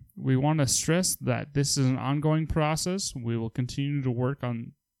 Lastly, we want to stress that this is an ongoing process. We will continue to work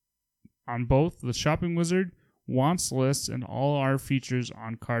on both the shopping wizard, wants list, and all our features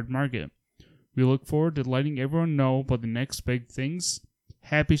on Card Market. We look forward to letting everyone know about the next big things.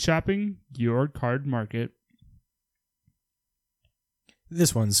 Happy shopping, your Card Market.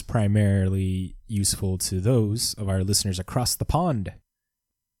 This one's primarily useful to those of our listeners across the pond.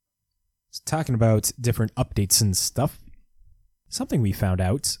 So talking about different updates and stuff, something we found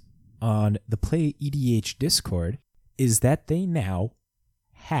out on the Play EDH Discord is that they now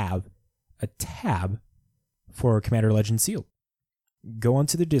have a tab for Commander Legends Sealed. Go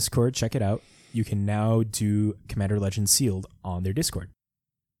onto the Discord, check it out. You can now do Commander Legends Sealed on their Discord.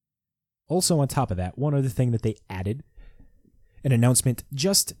 Also on top of that, one other thing that they added, an announcement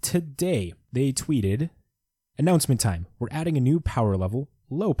just today. They tweeted, announcement time. We're adding a new power level,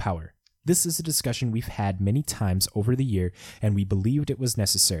 low power. This is a discussion we've had many times over the year, and we believed it was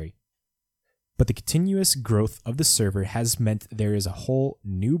necessary. But the continuous growth of the server has meant there is a whole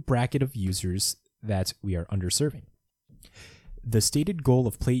new bracket of users that we are underserving. The stated goal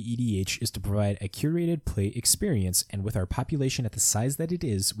of Play EDH is to provide a curated play experience, and with our population at the size that it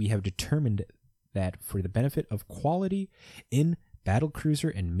is, we have determined that for the benefit of quality in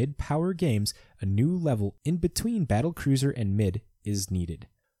Battlecruiser and mid-power games, a new level in between Battlecruiser and mid is needed.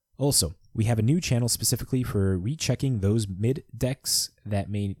 Also, we have a new channel specifically for rechecking those mid decks that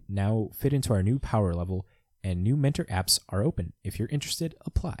may now fit into our new power level, and new mentor apps are open. If you're interested,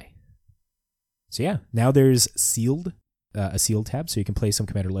 apply. So yeah, now there's Sealed, a Sealed tab, so you can play some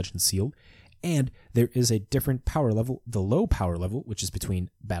Commander Legends Sealed, and there is a different power level, the low power level, which is between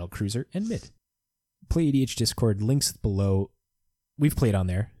Battlecruiser and mid. Play EDH Discord, links below. we've played on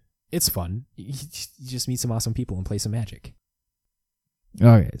there. It's fun. You just meet some awesome people and play some Magic.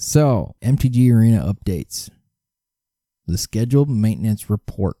 Okay, so MTG Arena updates. The scheduled maintenance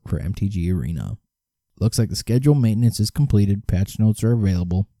report for MTG Arena. Looks like the scheduled maintenance is completed. Patch notes are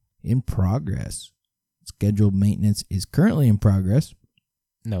available. In progress. Scheduled maintenance is currently in progress.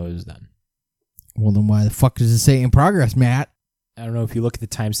 No, it was done. Well, then why the fuck does it say in progress, Matt? I don't know, if you look at the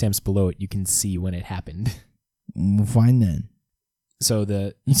timestamps below it, you can see when it happened. Well, fine then. So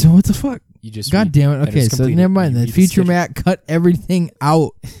what the fuck? you just God read damn it. that Okay, it's so completed. never mind. You The read future schedule. Matt cut everything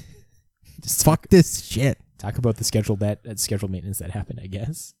out. Just Fuck this shit. talk about the scheduled scheduled maintenance that happened, I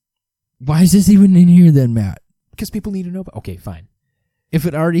guess. Why is this even in here then, Matt? Because people need to know. Okay, fine. If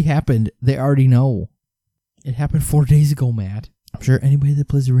it already happened, they already know. It happened 4 days ago, Matt. I'm sure anybody that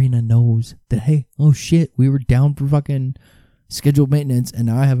plays Arena knows that, hey, oh shit, we were down for fucking scheduled maintenance, and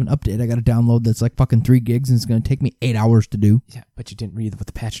now I have an update I gotta download that's like fucking 3 gigs, and it's gonna take me 8 hours to do. Yeah, but you didn't read what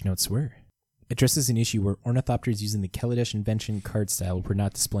the patch notes were. Addresses an issue where ornithopters using the Kaladesh invention card style were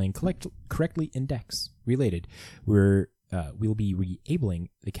not displaying correctly in decks. Related, we'll be re-abling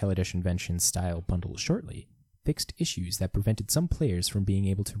the Kaladesh invention style bundle shortly. Fixed issues that prevented some players from being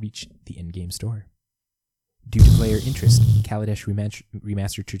able to reach the in-game store. Due to player interest, Kaladesh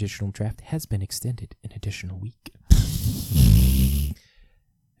Remastered Traditional Draft has been extended an additional week.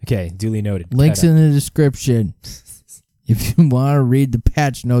 Okay, duly noted. Links in the description. If you want to read the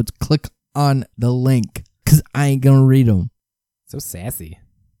patch notes, click on the link, because I ain't gonna read them. So sassy.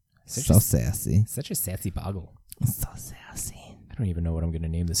 So sassy. Such a sassy boggle. So sassy. I don't even know what I'm going to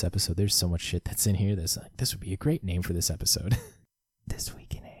name this episode. There's so much shit that's in here that's like, this would be a great name for this episode. This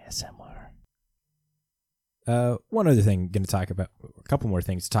week in ASMR. One other thing, going to talk about, a couple more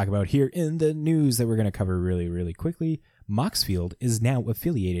things to talk about here in the news that we're going to cover really, really quickly. Moxfield is now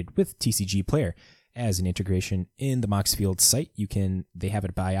affiliated with TCG Player. As an integration in the Moxfield site, they have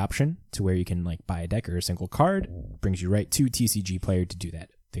a buy option to where you can like buy a deck or a single card. Brings you right to TCG Player to do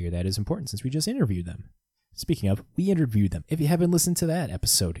that. Figure that is important since we just interviewed them. Speaking of, we interviewed them. If you haven't listened to that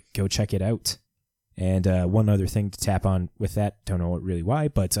episode, go check it out. And one other thing to tap on with that, don't know really why,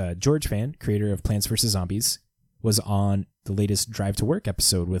 but George Fan, creator of Plants vs. Zombies, was on the latest Drive to Work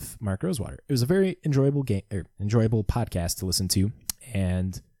episode with Mark Rosewater. It was a very enjoyable podcast to listen to,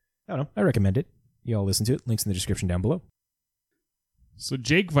 and I don't know, I recommend it. You all listen to it. Links in the description down below. So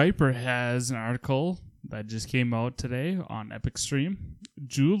Jake Viper has an article that just came out today on Epic Stream.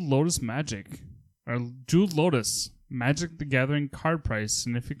 Jeweled Lotus Magic the Gathering card price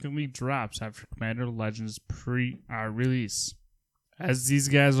significantly drops after Commander Legends release. As these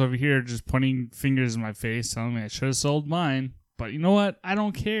guys over here are just pointing fingers in my face, telling me I should have sold mine. But you know what? I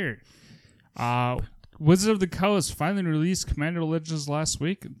don't care. Wizard of the Coast finally released Commander Legends last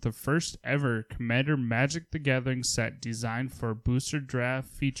week, the first ever Commander Magic the Gathering set designed for booster draft.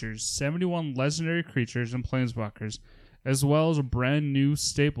 Features 71 legendary creatures and planeswalkers, as well as brand new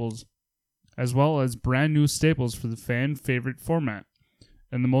staples for the fan favorite format.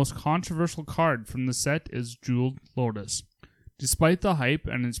 And the most controversial card from the set is Jeweled Lotus. Despite the hype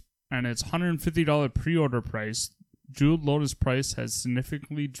and its $150 pre-order price, Jeweled Lotus price has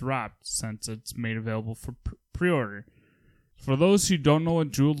significantly dropped since it's made available for pre-order. For those who don't know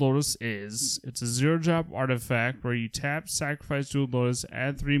what Jeweled Lotus is, it's a 0-drop artifact where you tap, sacrifice Jeweled Lotus,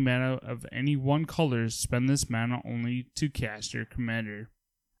 add 3 mana of any one color, spend this mana only to cast your commander.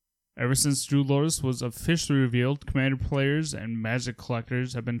 Ever since Jeweled Lotus was officially revealed, Commander players and Magic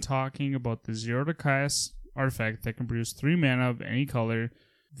collectors have been talking about the 0-to-cast artifact that can produce 3 mana of any color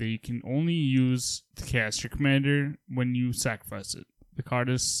that you can only use to cast your commander when you sacrifice it. The card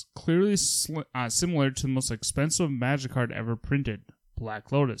is clearly similar to the most expensive Magic card ever printed, Black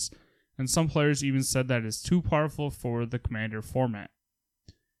Lotus, and some players even said that it's too powerful for the commander format.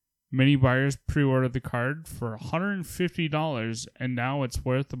 Many buyers pre-ordered the card for $150, and now it's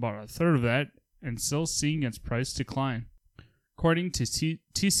worth about a third of that, and still seeing its price decline. According to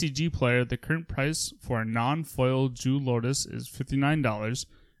TCG Player, the current price for a non-foiled Jeweled Lotus is $59,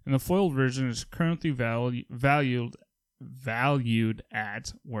 and the foiled version is currently valued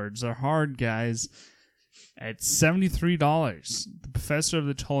at, words are hard, guys, at $73. The professor of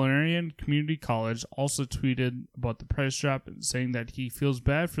the Tolarian Community College also tweeted about the price drop, saying that he feels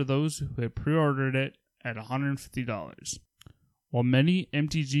bad for those who had pre-ordered it at $150. While many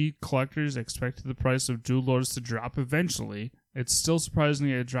MTG collectors expected the price of Jeweled Lotus to drop eventually, it's still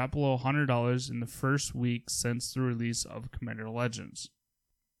surprisingly a drop below $100 in the first week since the release of Commander Legends.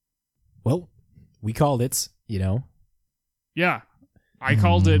 Well, we called it, Yeah, I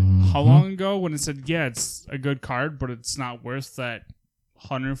called it how long ago when it said, yeah, it's a good card, but it's not worth that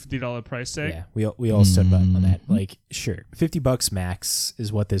 $150 price tag. Yeah, we all stood on that. Like, sure, $50 max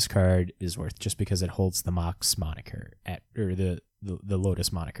is what this card is worth, just because it holds the Mox moniker or the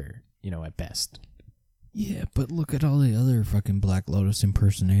Lotus moniker, at best. Yeah, but look at all the other fucking Black Lotus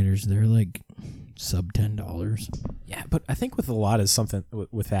impersonators. They're like sub $10. Yeah, but I think with a lot of something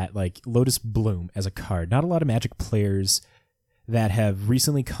with that, like Lotus Bloom as a card, not a lot of Magic players that have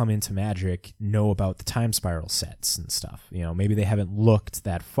recently come into Magic know about the Time Spiral sets and stuff. Maybe they haven't looked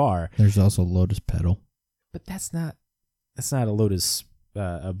that far. There's also Lotus Petal. But that's not a Lotus,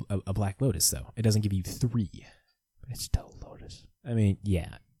 a Black Lotus, though. It doesn't give you 3. But it's still Lotus. I mean,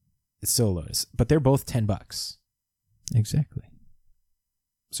 yeah, it's still a Lotus. But they're both $10. Exactly.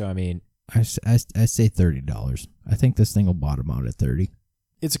 So, I mean, I say $30. I think this thing will bottom out at 30.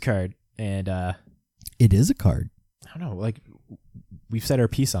 It's a card, and it is a card. I don't know, like, we've said our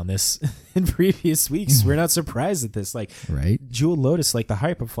piece on this in previous weeks. We're not surprised at this. Like, right? Jewel Lotus, like the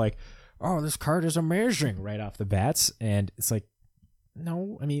hype of like, oh, this card is amazing right off the bats. And it's like,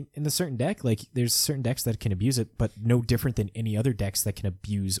 no, I mean, in a certain deck, like, there's certain decks that can abuse it, but no different than any other decks that can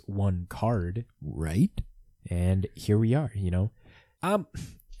abuse one card. Right? And here we are,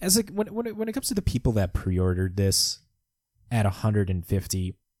 As like, when it comes to the people that pre-ordered this at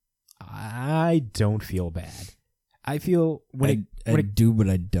 $150, I don't feel bad. I feel I do, but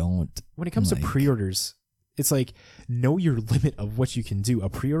I don't. When it comes to pre-orders, it's like, know your limit of what you can do. A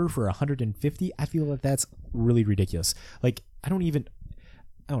pre-order for $150, I feel like that's really ridiculous. Like, I don't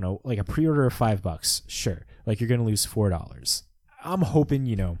know, like a pre-order of $5, sure. Like, you're gonna lose $4. I'm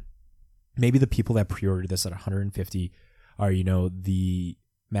hoping, maybe the people that pre-ordered this at $150 are, the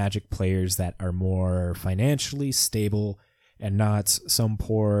Magic players that are more financially stable and not some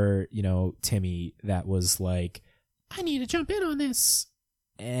poor, Timmy that was like, I need to jump in on this.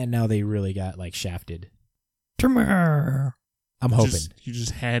 And now they really got, like, shafted. Tremor. I'm hoping. You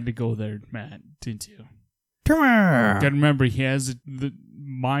just had to go there, Matt, didn't you? Tremor. Gotta remember, he has the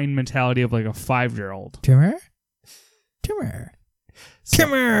mind mentality of like a 5-year-old. Tremor. Tremor.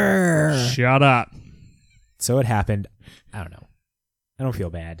 Tremor. Shut up. So it happened. I don't know. I don't feel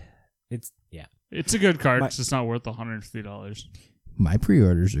bad. It's a good card. It's just not worth $150. My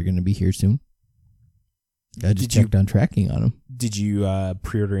pre-orders are going to be here soon. I just checked on tracking on them. Did you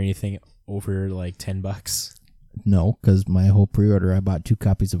pre-order anything over like $10? No, because my whole pre-order, I bought 2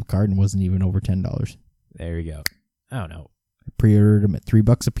 copies of a card and wasn't even over $10. There you go. I don't know. I pre-ordered them at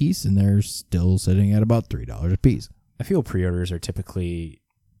 $3 a piece, and they're still sitting at about $3 a piece. I feel pre-orders are typically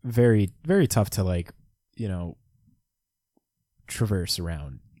very, very tough to like, traverse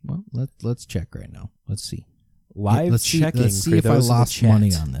around. Well, let's check right now. Let's see. Let's checking. Let's see if I lost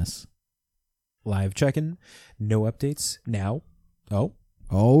money on this. Live checking. No updates now.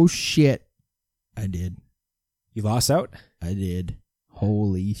 Oh shit! I did. You lost out? I did.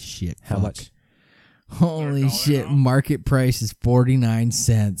 Holy shit! How much? Holy shit! Now? Market price is 49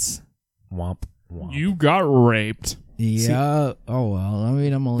 cents. Womp womp. You got raped. Yeah. Oh well. I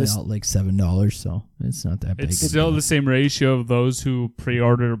mean, I'm only out like $7, so it's not that big. It's still the same ratio of those who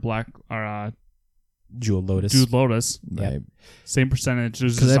pre-ordered Jewel Lotus. Jewel Lotus. Right. Same percentage.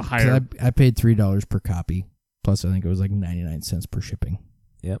 There's just a higher. I paid $3 per copy. Plus, I think it was like 99 cents per shipping.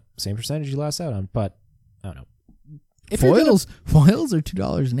 Yep. Same percentage you lost out on, but I don't know. Foils are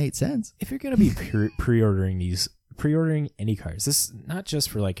 $2.08. If you're going to be pre-ordering any cards, this is not just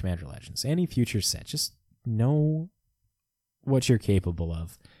for like Commander Legends, any future set, just know what you're capable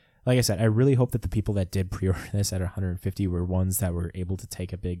of. Like I said, I really hope that the people that did pre-order this at 150 were ones that were able to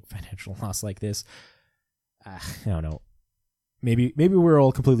take a big financial loss like this. I don't know. Maybe we're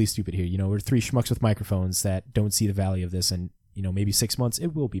all completely stupid here. We're 3 schmucks with microphones that don't see the value of this, and maybe 6 months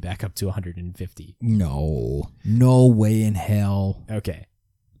it will be back up to 150. No way in hell. Okay,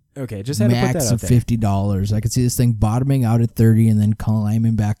 just had to put that Max out of there. $50. I could see this thing bottoming out at 30 and then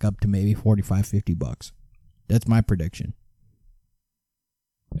climbing back up to maybe $45-50. That's my prediction.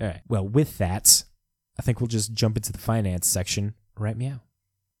 All right. Well, with that, I think we'll just jump into the finance section. Right, meow.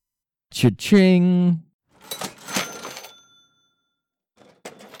 Cha-ching.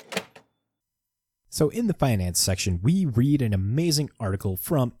 So in the finance section, we read an amazing article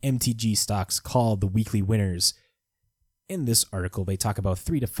from MTG Stocks called The Weekly Winners. In this article, they talk about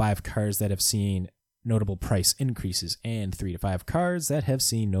 3 to 5 cards that have seen notable price increases and 3 to 5 cards that have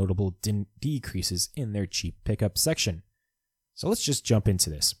seen notable decreases in their cheap pickup section. So let's just jump into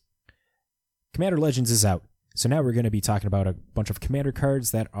this. Commander Legends is out, so now we're going to be talking about a bunch of Commander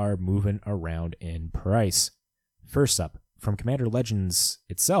cards that are moving around in price. First up, from Commander Legends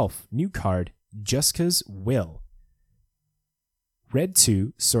itself, new card, Juska's Will. Red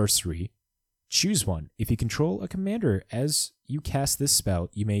 2, sorcery, Choose one. If you control a commander as you cast this spell,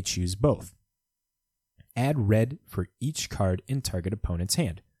 you may choose both. Add red for each card in target opponent's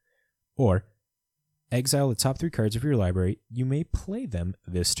hand. Or exile the top 3 cards of your library. You may play them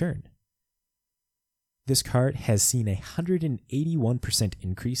this turn. This card has seen a 181%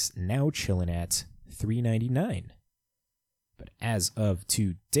 increase, now chilling at $3.99. But as of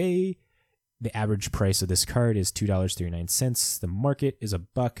today, the average price of this card is $2.39. The market is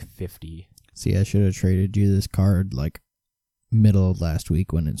 $1.50. See, I should have traded you this card like middle of last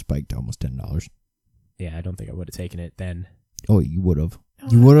week when it spiked to almost $10. Yeah, I don't think I would have taken it then. Oh, you would have.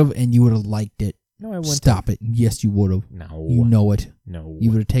 You would have, and you would have liked it. No, I wouldn't. Stop it. Yes, you would have. No. You know it. No.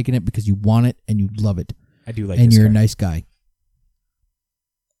 You would have taken it because you want it and you love it. I do like and this you're card. a nice guy.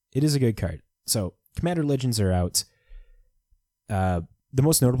 It is a good card. So, Commander Legends are out. The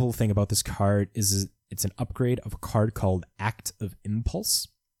most notable thing about this card is it's an upgrade of a card called Act of Impulse,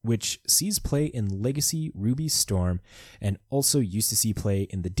 which sees play in Legacy Ruby Storm and also used to see play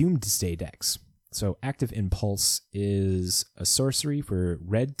in the Doomsday decks. So Act of Impulse is a sorcery for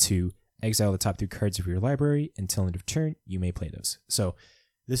red 2, exile the top 3 cards of your library. Until end of turn, you may play those. So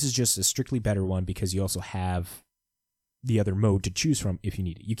this is just a strictly better one because you also have the other mode to choose from if you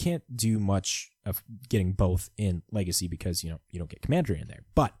need it. You can't do much of getting both in Legacy because you don't get Commander in there.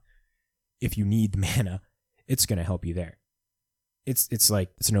 But if you need the mana, it's going to help you there. It's a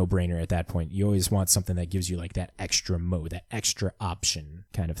no-brainer at that point. You always want something that gives you like that extra mode, that extra option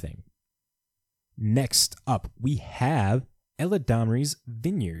kind of thing. Next up, we have Eladamri's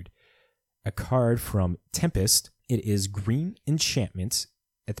Vineyard, a card from Tempest. It is green enchantment.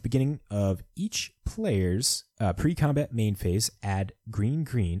 At the beginning of each player's pre-combat main phase, add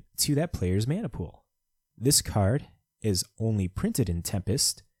green to that player's mana pool. This card is only printed in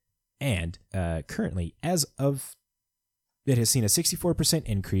Tempest, and currently, as of it has seen a 64%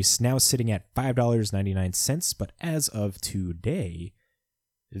 increase, now sitting at $5.99, but as of today,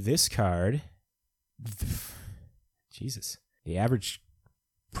 this card, Jesus, the average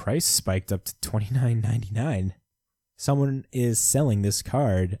price spiked up to $29.99. Someone is selling this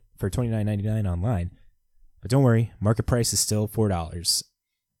card for $29.99 online, but don't worry, market price is still $4.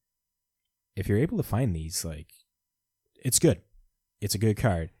 If you're able to find these, it's good. It's a good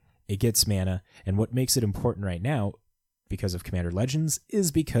card. It gets mana, and what makes it important right now, because of Commander Legends,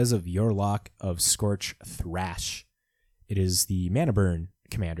 is because of your lock of Scorch Thrash. It is the mana burn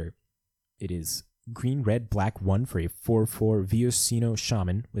commander. It is green, red, black 1 for a 4/4 Viocino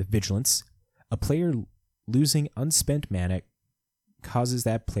Shaman with Vigilance. A player losing unspent mana causes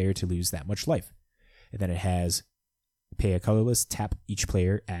that player to lose that much life. And then it has pay a colorless, tap each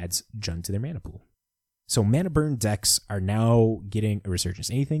player, adds Jund to their mana pool. So mana burn decks are now getting a resurgence.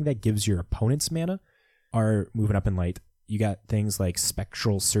 Anything that gives your opponent's mana are moving up in light. You got things like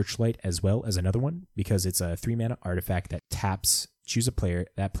Spectral Searchlight as well as another one, because it's a 3-mana artifact that taps, choose a player,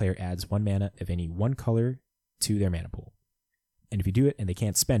 that player adds 1 mana of any one color to their mana pool. And if you do it and they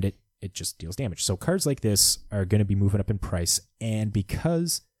can't spend it, it just deals damage. So cards like this are going to be moving up in price, and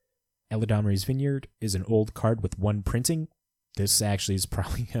because Eladamri's Vineyard is an old card with 1 printing, this actually is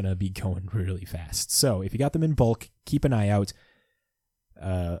probably going to be going really fast. So if you got them in bulk, keep an eye out.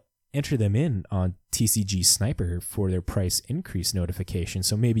 Enter them in on TCG Sniper for their price increase notification,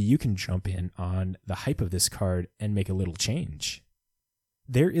 so maybe you can jump in on the hype of this card and make a little change.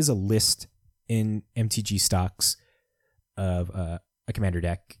 There is a list in MTG stocks of a commander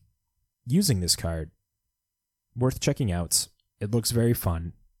deck using this card. Worth checking out. It looks very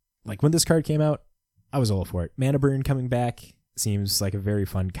fun. Like when this card came out, I was all for it. Mana burn coming back seems like a very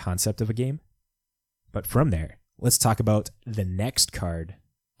fun concept of a game. But from there, let's talk about the next card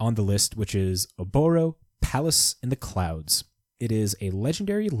on the list, which is Oboro, Palace in the Clouds. It is a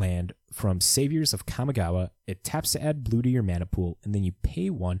legendary land from Saviors of Kamigawa. It taps to add blue to your mana pool, and then you pay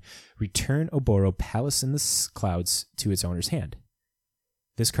 1, return Oboro, Palace in the Clouds to its owner's hand.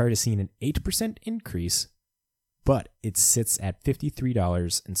 This card has seen an 8% increase, but it sits at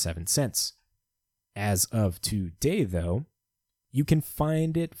 $53.07. As of today, though, you can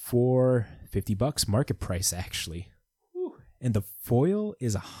find it for $50 market price, actually. And the foil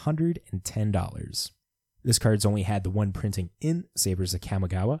is $110. This card's only had the 1 printing in Sabers of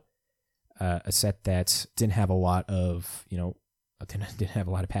Kamigawa, a set that didn't have a lot of, didn't have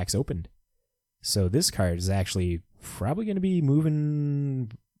a lot of packs opened. So this card is actually probably going to be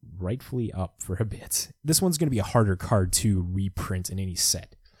moving rightfully up for a bit. This one's going to be a harder card to reprint in any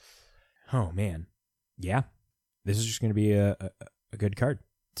set. Oh, man. Yeah. This is just going to be a good card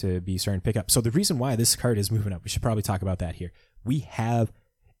to be starting to pick up. So the reason why this card is moving up, we should probably talk about that here. We have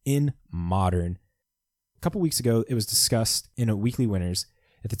in Modern, a couple weeks ago, it was discussed in a Weekly Winners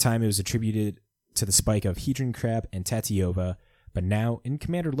At the time, it was attributed to the spike of Hedron Crab and Tatyova, but now in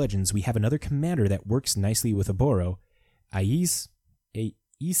Commander Legends, we have another commander that works nicely with Oboro,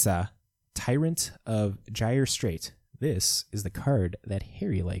 Isa, Tyrant of Gyre Strait. This is the card that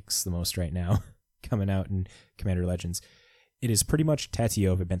Harry likes the most right now, coming out in Commander Legends. It is pretty much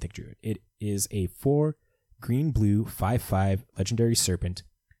Tatyova Benthic Druid. It is a 4 green-blue 5/5 legendary serpent.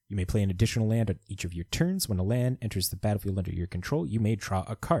 You may play an additional land on each of your turns. When a land enters the battlefield under your control, you may draw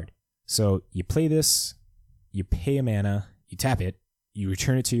a card. So you play this, you pay a mana, you tap it, you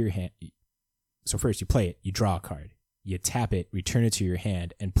return it to your hand. So first you play it, you draw a card. You tap it, return it to your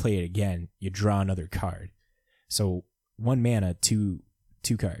hand, and play it again. You draw another card. So 1 mana, two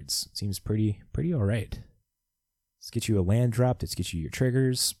cards. Seems pretty all right. Let's get you a land drop. Let's get you your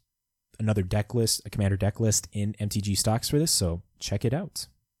triggers. Another deck list, a commander deck list in MTG stocks for this, so check it out.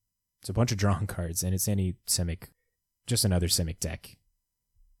 It's a bunch of drawing cards, and it's any Simic, just another Simic deck.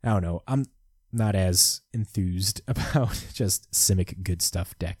 I don't know. I'm not as enthused about just Simic good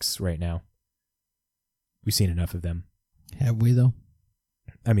stuff decks right now. We've seen enough of them. Have we, though?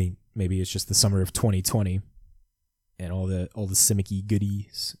 I mean, maybe it's just the summer of 2020 and all the Simic-y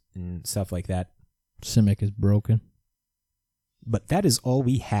goodies and stuff like that. Simic is broken. But that is all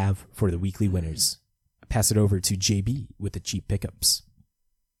we have for the weekly winners. I pass it over to JB with the cheap pickups.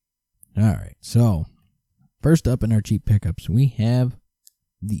 All right, so first up in our cheap pickups, we have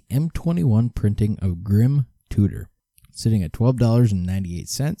the M21 printing of Grim Tutor, sitting at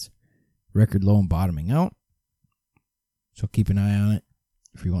 $12.98. Record low and bottoming out. So keep an eye on it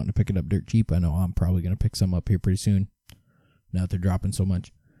if you're wanting to pick it up dirt cheap. I know I'm probably going to pick some up here pretty soon, now that they're dropping so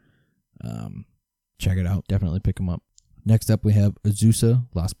much. Check it out. Definitely pick them up. Next up, we have Azusa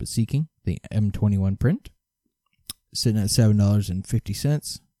Lost But Seeking, the M21 print, sitting at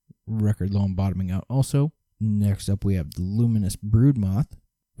 $7.50. Record low and bottoming out also. Next up, we have the Luminous Broodmoth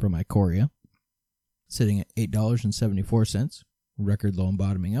from Ikoria, sitting at $8.74. Record low and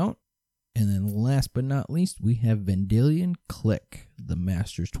bottoming out. And then last but not least, we have Vendilion Click, the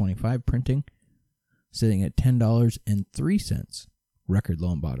Masters 25 printing, sitting at $10.03. Record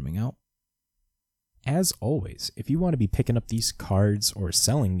low and bottoming out. As always, if you want to be picking up these cards or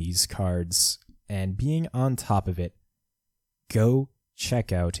selling these cards and being on top of it, go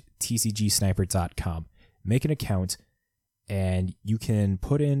check out tcgsniper.com. Make an account, and you can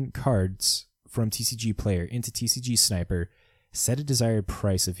put in cards from TCG Player into TCG Sniper. Set a desired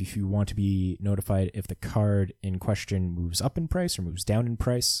price if you want to be notified if the card in question moves up in price or moves down in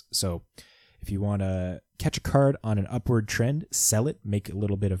price. So if you want to catch a card on an upward trend, sell it, make a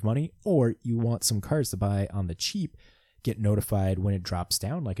little bit of money, or you want some cards to buy on the cheap, get notified when it drops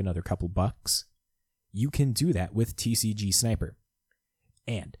down like another couple bucks, you can do that with TCG Sniper.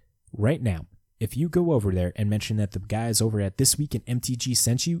 And right now, if you go over there and mention that the guys over at This Week in MTG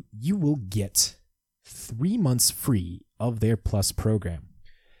sent you, you will get 3 months free of their Plus program.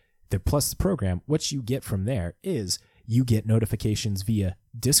 Their Plus program, what you get from there is you get notifications via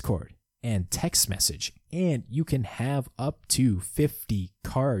Discord and text message, and you can have up to 50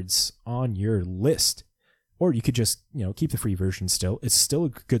 cards on your list. Or you could just, keep the free version still. It's still a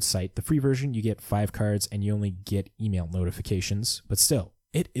good site. The free version, you get 5 cards and you only get email notifications, but still,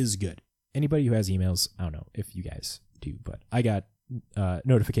 it is good. Anybody who has emails, I don't know if you guys do, but I got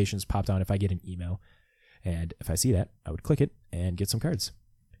notifications popped on if I get an email. And if I see that, I would click it and get some cards.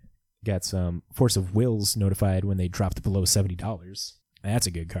 Got some Force of Wills notified when they dropped below $70. That's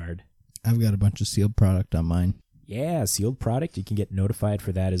a good card. I've got a bunch of sealed product on mine. Yeah, sealed product. You can get notified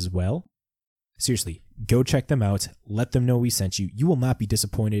for that as well. Seriously, go check them out. Let them know we sent you. You will not be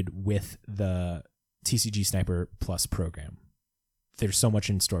disappointed with the TCG Sniper Plus program. There's so much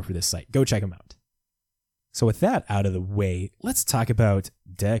in store for this site. Go check them out. So with that out of the way, let's talk about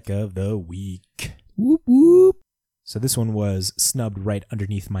Deck of the Week. Whoop whoop. So this one was snubbed right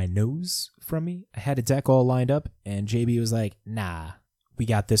underneath my nose from me. I had a deck all lined up, and JB was like, nah, we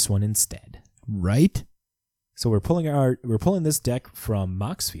got this one instead. Right? So we're pulling this deck from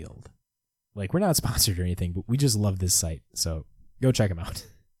Moxfield. Like, we're not sponsored or anything, but we just love this site. So go check them out.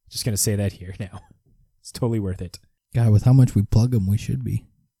 Just going to say that here now. It's totally worth it. God, with how much we plug them, we should be.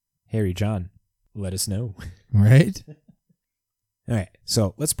 Harry, John, let us know. Right? All right,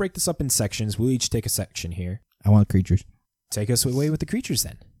 so let's break this up in sections. We'll each take a section here. I want creatures. Take us away with the creatures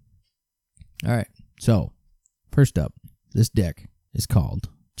then. All right, so first up, this deck is called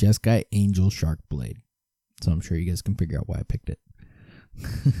Jeskai Angel Sharkblade. So I'm sure you guys can figure out why I picked it.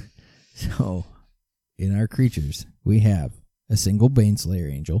 So, in our creatures, we have a single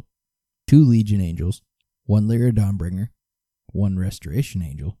Baneslayer Angel, 2 Legion Angels, 1 Lyra Dawnbringer, 1 Restoration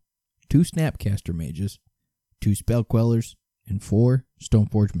Angel, 2 Snapcaster Mages, 2 Spell Quellers, and 4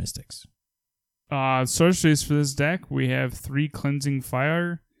 Stoneforge Mystics. Sorceries for this deck, we have 3 Cleansing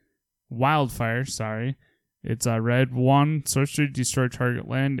Wildfire, sorry. It's a red 1 sorcery, destroy target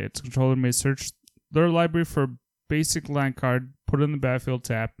land. Its controller may search their library for a basic land card, put it in the battlefield,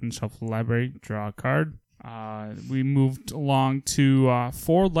 tap, and shuffle the library, draw a card. We moved along to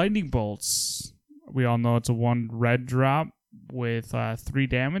 4 Lightning Bolts. We all know it's a 1 red drop with 3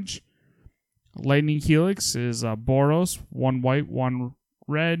 damage. Lightning Helix is Boros, 1 white, 1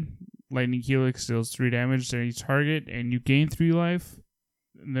 red. Lightning Helix deals 3 damage to any target, and you gain 3 life.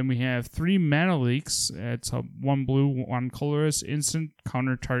 And then we have 3 Mana Leaks. It's a 1 blue, 1 colorless, instant,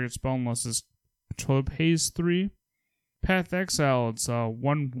 counter target spell unless its controller pays 3. Path Exile, it's a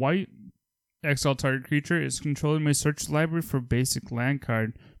 1 white, exile target creature. Its controller may search the library for a basic land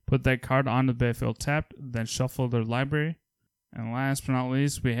card, put that card on the battlefield tapped, then shuffle their library. And last but not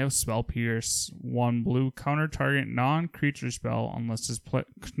least, we have Spell Pierce, 1 blue, counter target non-creature spell unless its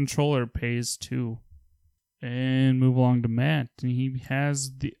controller pays 2. And move along to Matt, and he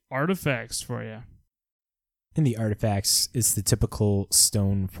has the artifacts for you. In the artifacts, it's the typical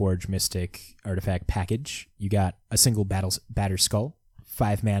Stoneforge Mystic artifact package. You got a single Batter Skull,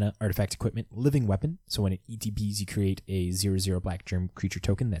 5 mana artifact equipment, living weapon. So when it ETBs, you create a 0/0 black germ creature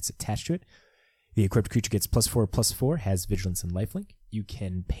token that's attached to it. The equipped creature gets +4/+4, has vigilance and lifelink. You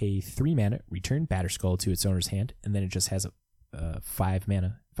can pay 3 mana, return Batter Skull to its owner's hand, and then it just has a 5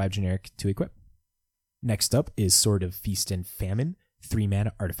 mana, 5 generic to equip. Next up is Sword of Feast and Famine, 3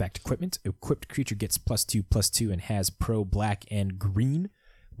 mana artifact equipment. Equipped creature gets +2/+2 and has pro black and green.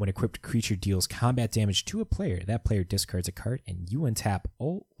 When equipped creature deals combat damage to a player, that player discards a card and you untap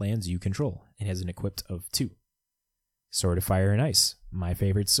all lands you control and has an equipped of 2. Sword of Fire and Ice, my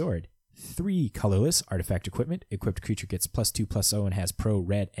favorite sword. 3 colorless artifact equipment. Equipped creature gets +2/+0 and has pro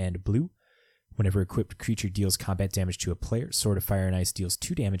red and blue. Whenever equipped creature deals combat damage to a player, Sword of Fire and Ice deals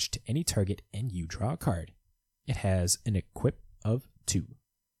 2 damage to any target and you draw a card. It has an equip of 2.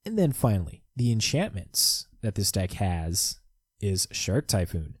 And then finally, the enchantments that this deck has is Shark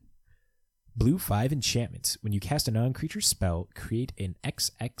Typhoon. Blue 5 enchantment. When you cast a non-creature spell, create an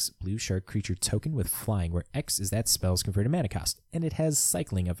XX blue shark creature token with flying, where X is that spell's converted mana cost. And it has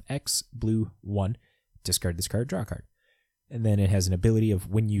cycling of X blue 1, discard this card, draw a card. And then it has an ability of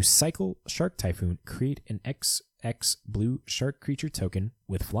when you cycle Shark Typhoon, create an XX blue shark creature token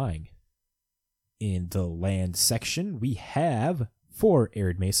with flying. In the land section, we have 4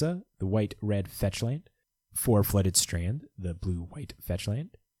 Arid Mesa, the white-red fetch land, 4 Flooded Strand, the blue-white fetch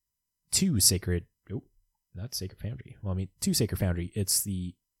land, 2 Sacred, not Sacred Foundry. Well, I mean, 2 Sacred Foundry. It's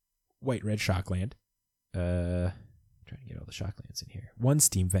the white-red shock land. Trying to get all the shock lands in here. 1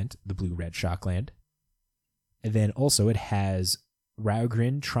 Steam Vent, the blue-red shock land. And then also it has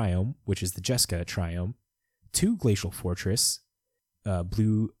Raugrin Triome, which is the Jeska Triome, 2 Glacial Fortress,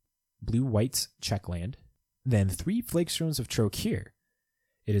 blue-white checkland, then 3 Flakestones of Trokir.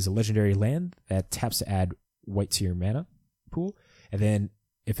 It is a legendary land that taps to add white to your mana pool, and then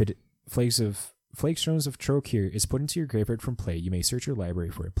if it Flakestones of Trokir is put into your graveyard from play, you may search your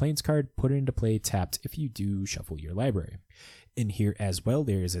library for a Plains card, put it into play tapped. If you do, shuffle your library. In here as well,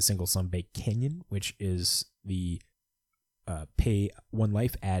 there is a single Sunbaked Canyon, which is the pay 1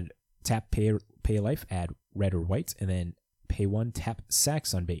 life, add tap, pay a life, add red or white, and then pay 1, tap, sack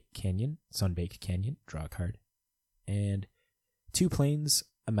Sunbaked Canyon, draw a card. And 2 plains,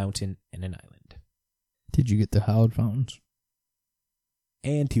 a mountain, and an island. Did you get the hallowed fountains?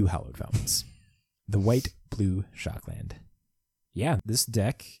 And 2 hallowed fountains. The white-blue shockland. Yeah, this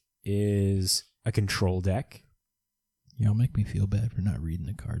deck is a control deck. Y'all make me feel bad for not reading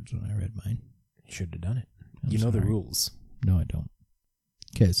the cards when I read mine. You should have done it. I'm you know sorry. the rules. No, I don't.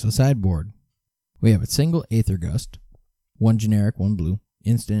 Okay, so sideboard. We have a single Aether Gust, 1 generic, 1 blue,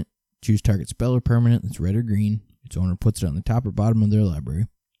 instant, choose target spell or permanent that's red or green. Its owner puts it on the top or bottom of their library.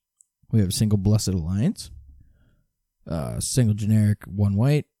 We have a single Blessed Alliance, single generic, 1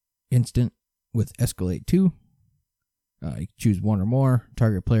 white, instant with Escalate 2. You choose 1 or more,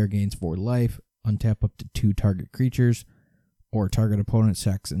 target player gains 4 life, untap up to 2 target creatures, or target opponent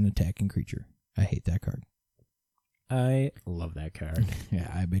sacks an attacking creature. I hate that card. I love that card.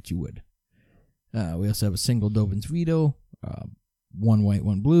 Yeah, I bet you would. We also have a single Dovin's Veto, 1 white,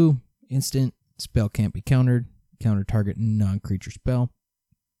 1 blue, instant, spell can't be countered, counter target non-creature spell.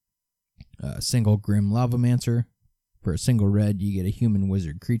 Single Grim Lavamancer. For a single red, you get a human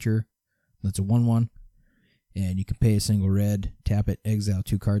wizard creature. That's a 1/1. And you can pay a single red, tap it, exile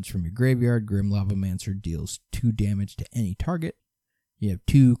 2 cards from your graveyard. Grim Lavamancer deals 2 damage to any target. You have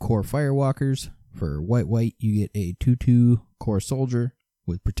 2 Core Firewalkers. For white, you get a 2/2 Core Soldier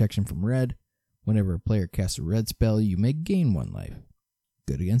with protection from red. Whenever a player casts a red spell, you may gain 1 life.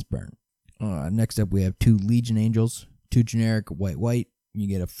 Good against burn. Next up, we have 2 Legion Angels. 2 generic white. You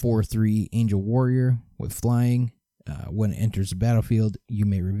get a 4/3 Angel Warrior with flying. When it enters the battlefield, you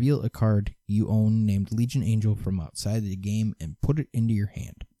may reveal a card you own named Legion Angel from outside the game and put it into your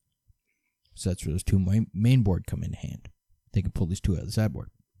hand. So that's where those 2 main board come in hand. They can pull these 2 out of the sideboard.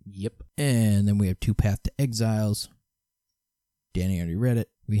 Yep. And then we have 2 Path to Exiles. Danny already read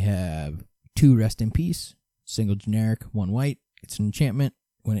it. We have 2 Rest in Peace. Single generic, 1 white. It's an enchantment.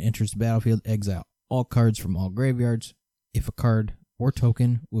 When it enters the battlefield, exile all cards from all graveyards. If a card or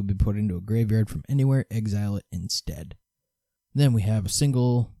token will be put into a graveyard from anywhere, exile it instead. Then we have a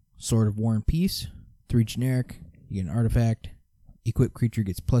single Sword of War and Peace. 3 generic. You get an artifact. Equipped creature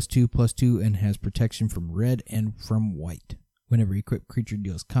gets +2/+2 and has protection from red and from white. Whenever equipped creature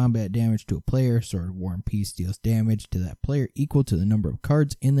deals combat damage to a player, Sword of War and Peace deals damage to that player equal to the number of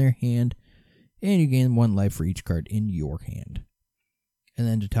cards in their hand, and you gain 1 life for each card in your hand. And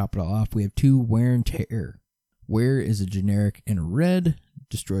then to top it all off, we have 2 Wear and Tear. Wear is a generic and a red,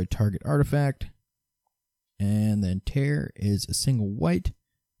 destroy target artifact. And then Tear is a single white,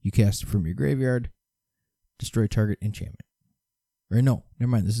 you cast it from your graveyard, destroy target enchantment. Or no, never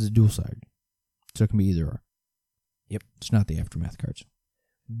mind, this is a dual side. So it can be either or. Yep. It's not the Aftermath cards.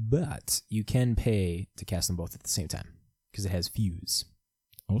 But you can pay to cast them both at the same time because it has Fuse.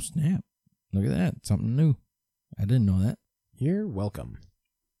 Oh, snap. Look at that. Something new. I didn't know that. You're welcome.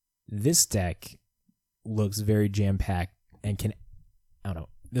 This deck looks very jam-packed and can, I don't know,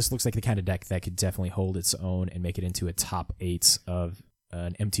 this looks like the kind of deck that could definitely hold its own and make it into a top 8 of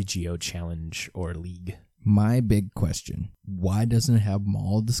an MTGO challenge or league. My big question, why doesn't it have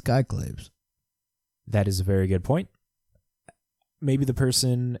Maul of the Skyclaves? That is a very good point. Maybe the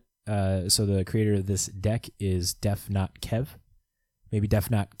person, so the creator of this deck is Def Not Kev. Maybe Def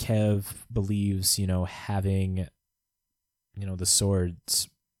Not Kev believes, having, the swords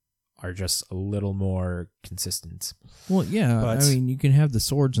are just a little more consistent. Well, yeah, But- I mean, you can have the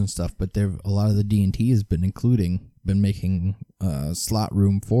swords and stuff, but a lot of the D&T has been making slot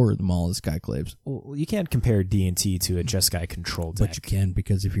room for the Maul of the Skyclaves. Well, you can't compare D&T to a Jeskai control deck. But you can,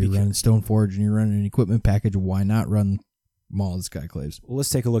 because if you're running Stoneforge and you're running an equipment package, why not run Maul of the Skyclaves? Well, let's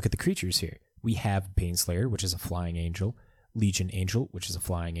take a look at the creatures here. We have Baneslayer, which is a flying angel. Legion Angel, which is a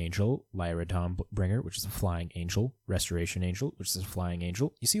flying angel. Lyra Dawnbringer, which is a flying angel. Restoration Angel, which is a flying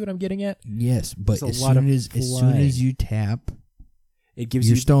angel. You see what I'm getting at? Yes, but There's as a lot soon of as you tap It gives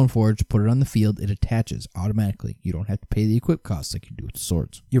your you Stoneforge, put it on the field, it attaches automatically. You don't have to pay the equip costs like you do with the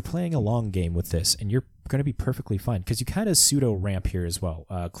swords. You're playing a long game with this, and you're going to be perfectly fine because you kind of pseudo ramp here as well.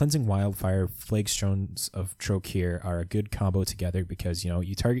 Cleansing Wildfire, Flagstones of Trokir are a good combo together because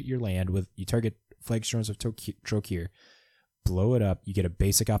you target your land with Flagstones of Trokir, blow it up, you get a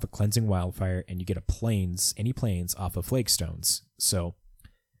basic off of Cleansing Wildfire, and you get any planes off of Flagstones. So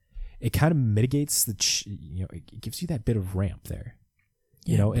it kind of mitigates it gives you that bit of ramp there.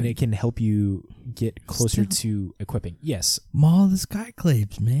 And it can help you get closer to equipping. Yes. Maul of the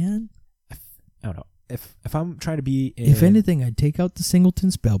Skyclaves, man. I don't know. If I'm trying to be If anything, I'd take out the Singleton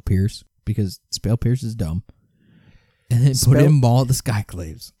Spell Pierce, because Spell Pierce is dumb, and then put in Maul of the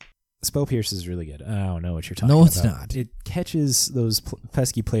Skyclaves. Spell Pierce is really good. I don't know what you're talking about. No, it's not. It catches those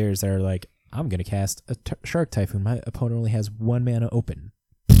pesky players that are like, I'm going to cast a Shark Typhoon. My opponent only has 1 mana open.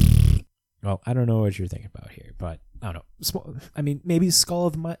 Well, I don't know what you're thinking about here, but I don't know. Maybe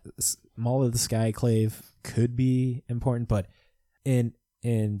Maul of the Skyclave could be important, but in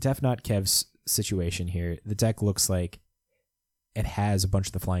Def Not Kev's situation here, the deck looks like it has a bunch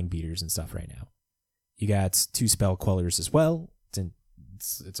of the flying beaters and stuff right now. You got 2 spell quellers as well.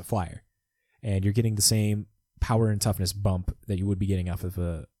 It's a flyer, and you're getting the same power and toughness bump that you would be getting off of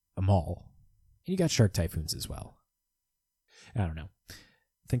a Maul. And you got Shark Typhoons as well. I don't know.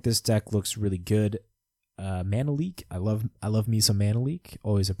 I think this deck looks really good. Mana Leak. I love me some Mana Leak.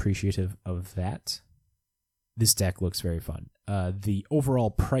 Always appreciative of that. This deck looks very fun. The overall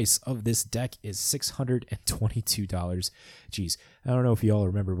price of this deck is $622. Jeez, I don't know if you all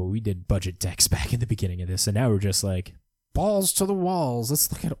remember, but we did budget decks back in the beginning of this, and now we're just like, balls to the walls. Let's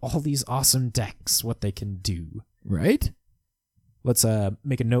look at all these awesome decks, what they can do. Right? Let's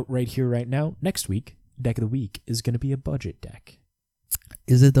make a note right here, right now. Next week, Deck of the Week is going to be a budget deck.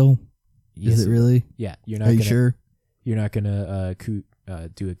 Is it though? Yes, Is it really? Yeah. You're Are you sure? You're not going to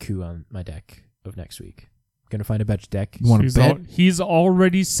do a coup on my deck of next week. Going to find a budget deck. You want to bet? He's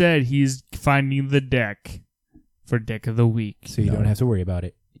already said he's finding the deck for Deck of the Week. So you don't have to worry about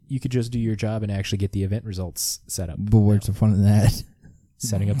it. You could just do your job and actually get the event results set up. But where's the fun of that?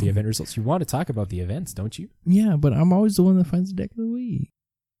 Setting up the event results. You want to talk about the events, don't you? Yeah, but I'm always the one that finds the Deck of the Week.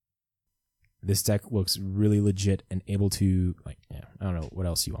 This deck looks really legit and able to, like, yeah, I don't know what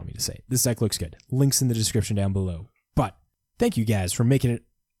else you want me to say. This deck looks good. Links in the description down below. But thank you guys for making it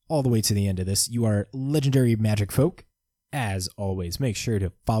all the way to the end of this. You are legendary Magic folk. As always, make sure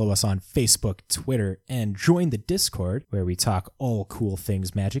to follow us on Facebook, Twitter, and join the Discord where we talk all cool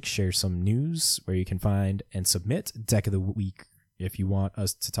things Magic, share some news where you can find and submit Deck of the Week if you want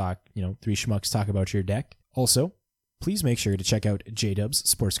us to talk, three schmucks talk about your deck. Also, please make sure to check out J-Dub's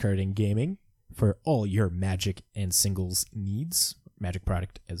Sports Card and Gaming for all your Magic and singles needs, Magic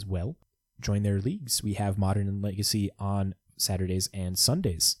product as well. Join their leagues. We have Modern and Legacy on Saturdays and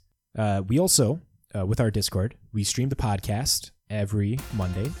Sundays. We also, with our Discord, we stream the podcast every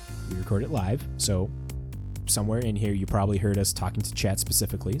Monday. We record it live, so somewhere in here you probably heard us talking to chat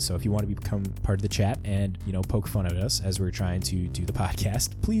specifically. So if you want to become part of the chat and, poke fun at us as we're trying to do the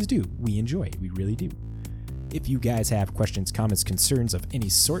podcast, please do. We enjoy it. We really do. If you guys have questions, comments, concerns of any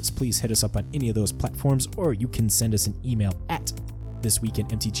sorts, please hit us up on any of those platforms, or you can send us an email at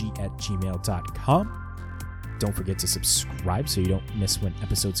thisweekindmtg@gmail.com. Don't forget to subscribe so you don't miss when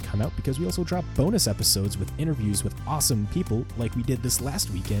episodes come out, because we also drop bonus episodes with interviews with awesome people like we did this last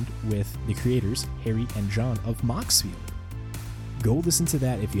weekend with the creators, Harry and John of Moxfield. Go listen to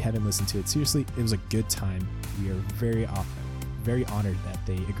that if you haven't listened to it. Seriously, it was a good time. We are very honored that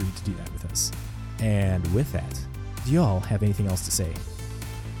they agreed to do that with us. And with that, do y'all have anything else to say?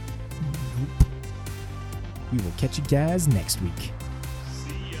 Nope. We will catch you guys next week.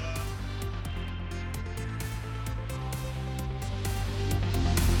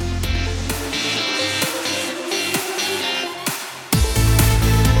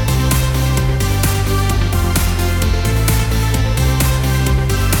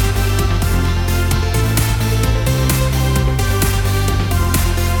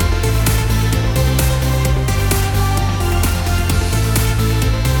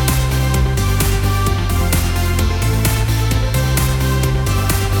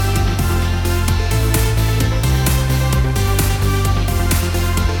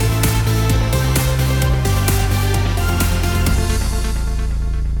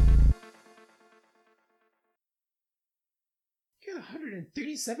 You got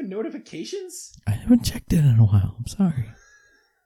 137 notifications? I haven't checked it in a while. I'm sorry.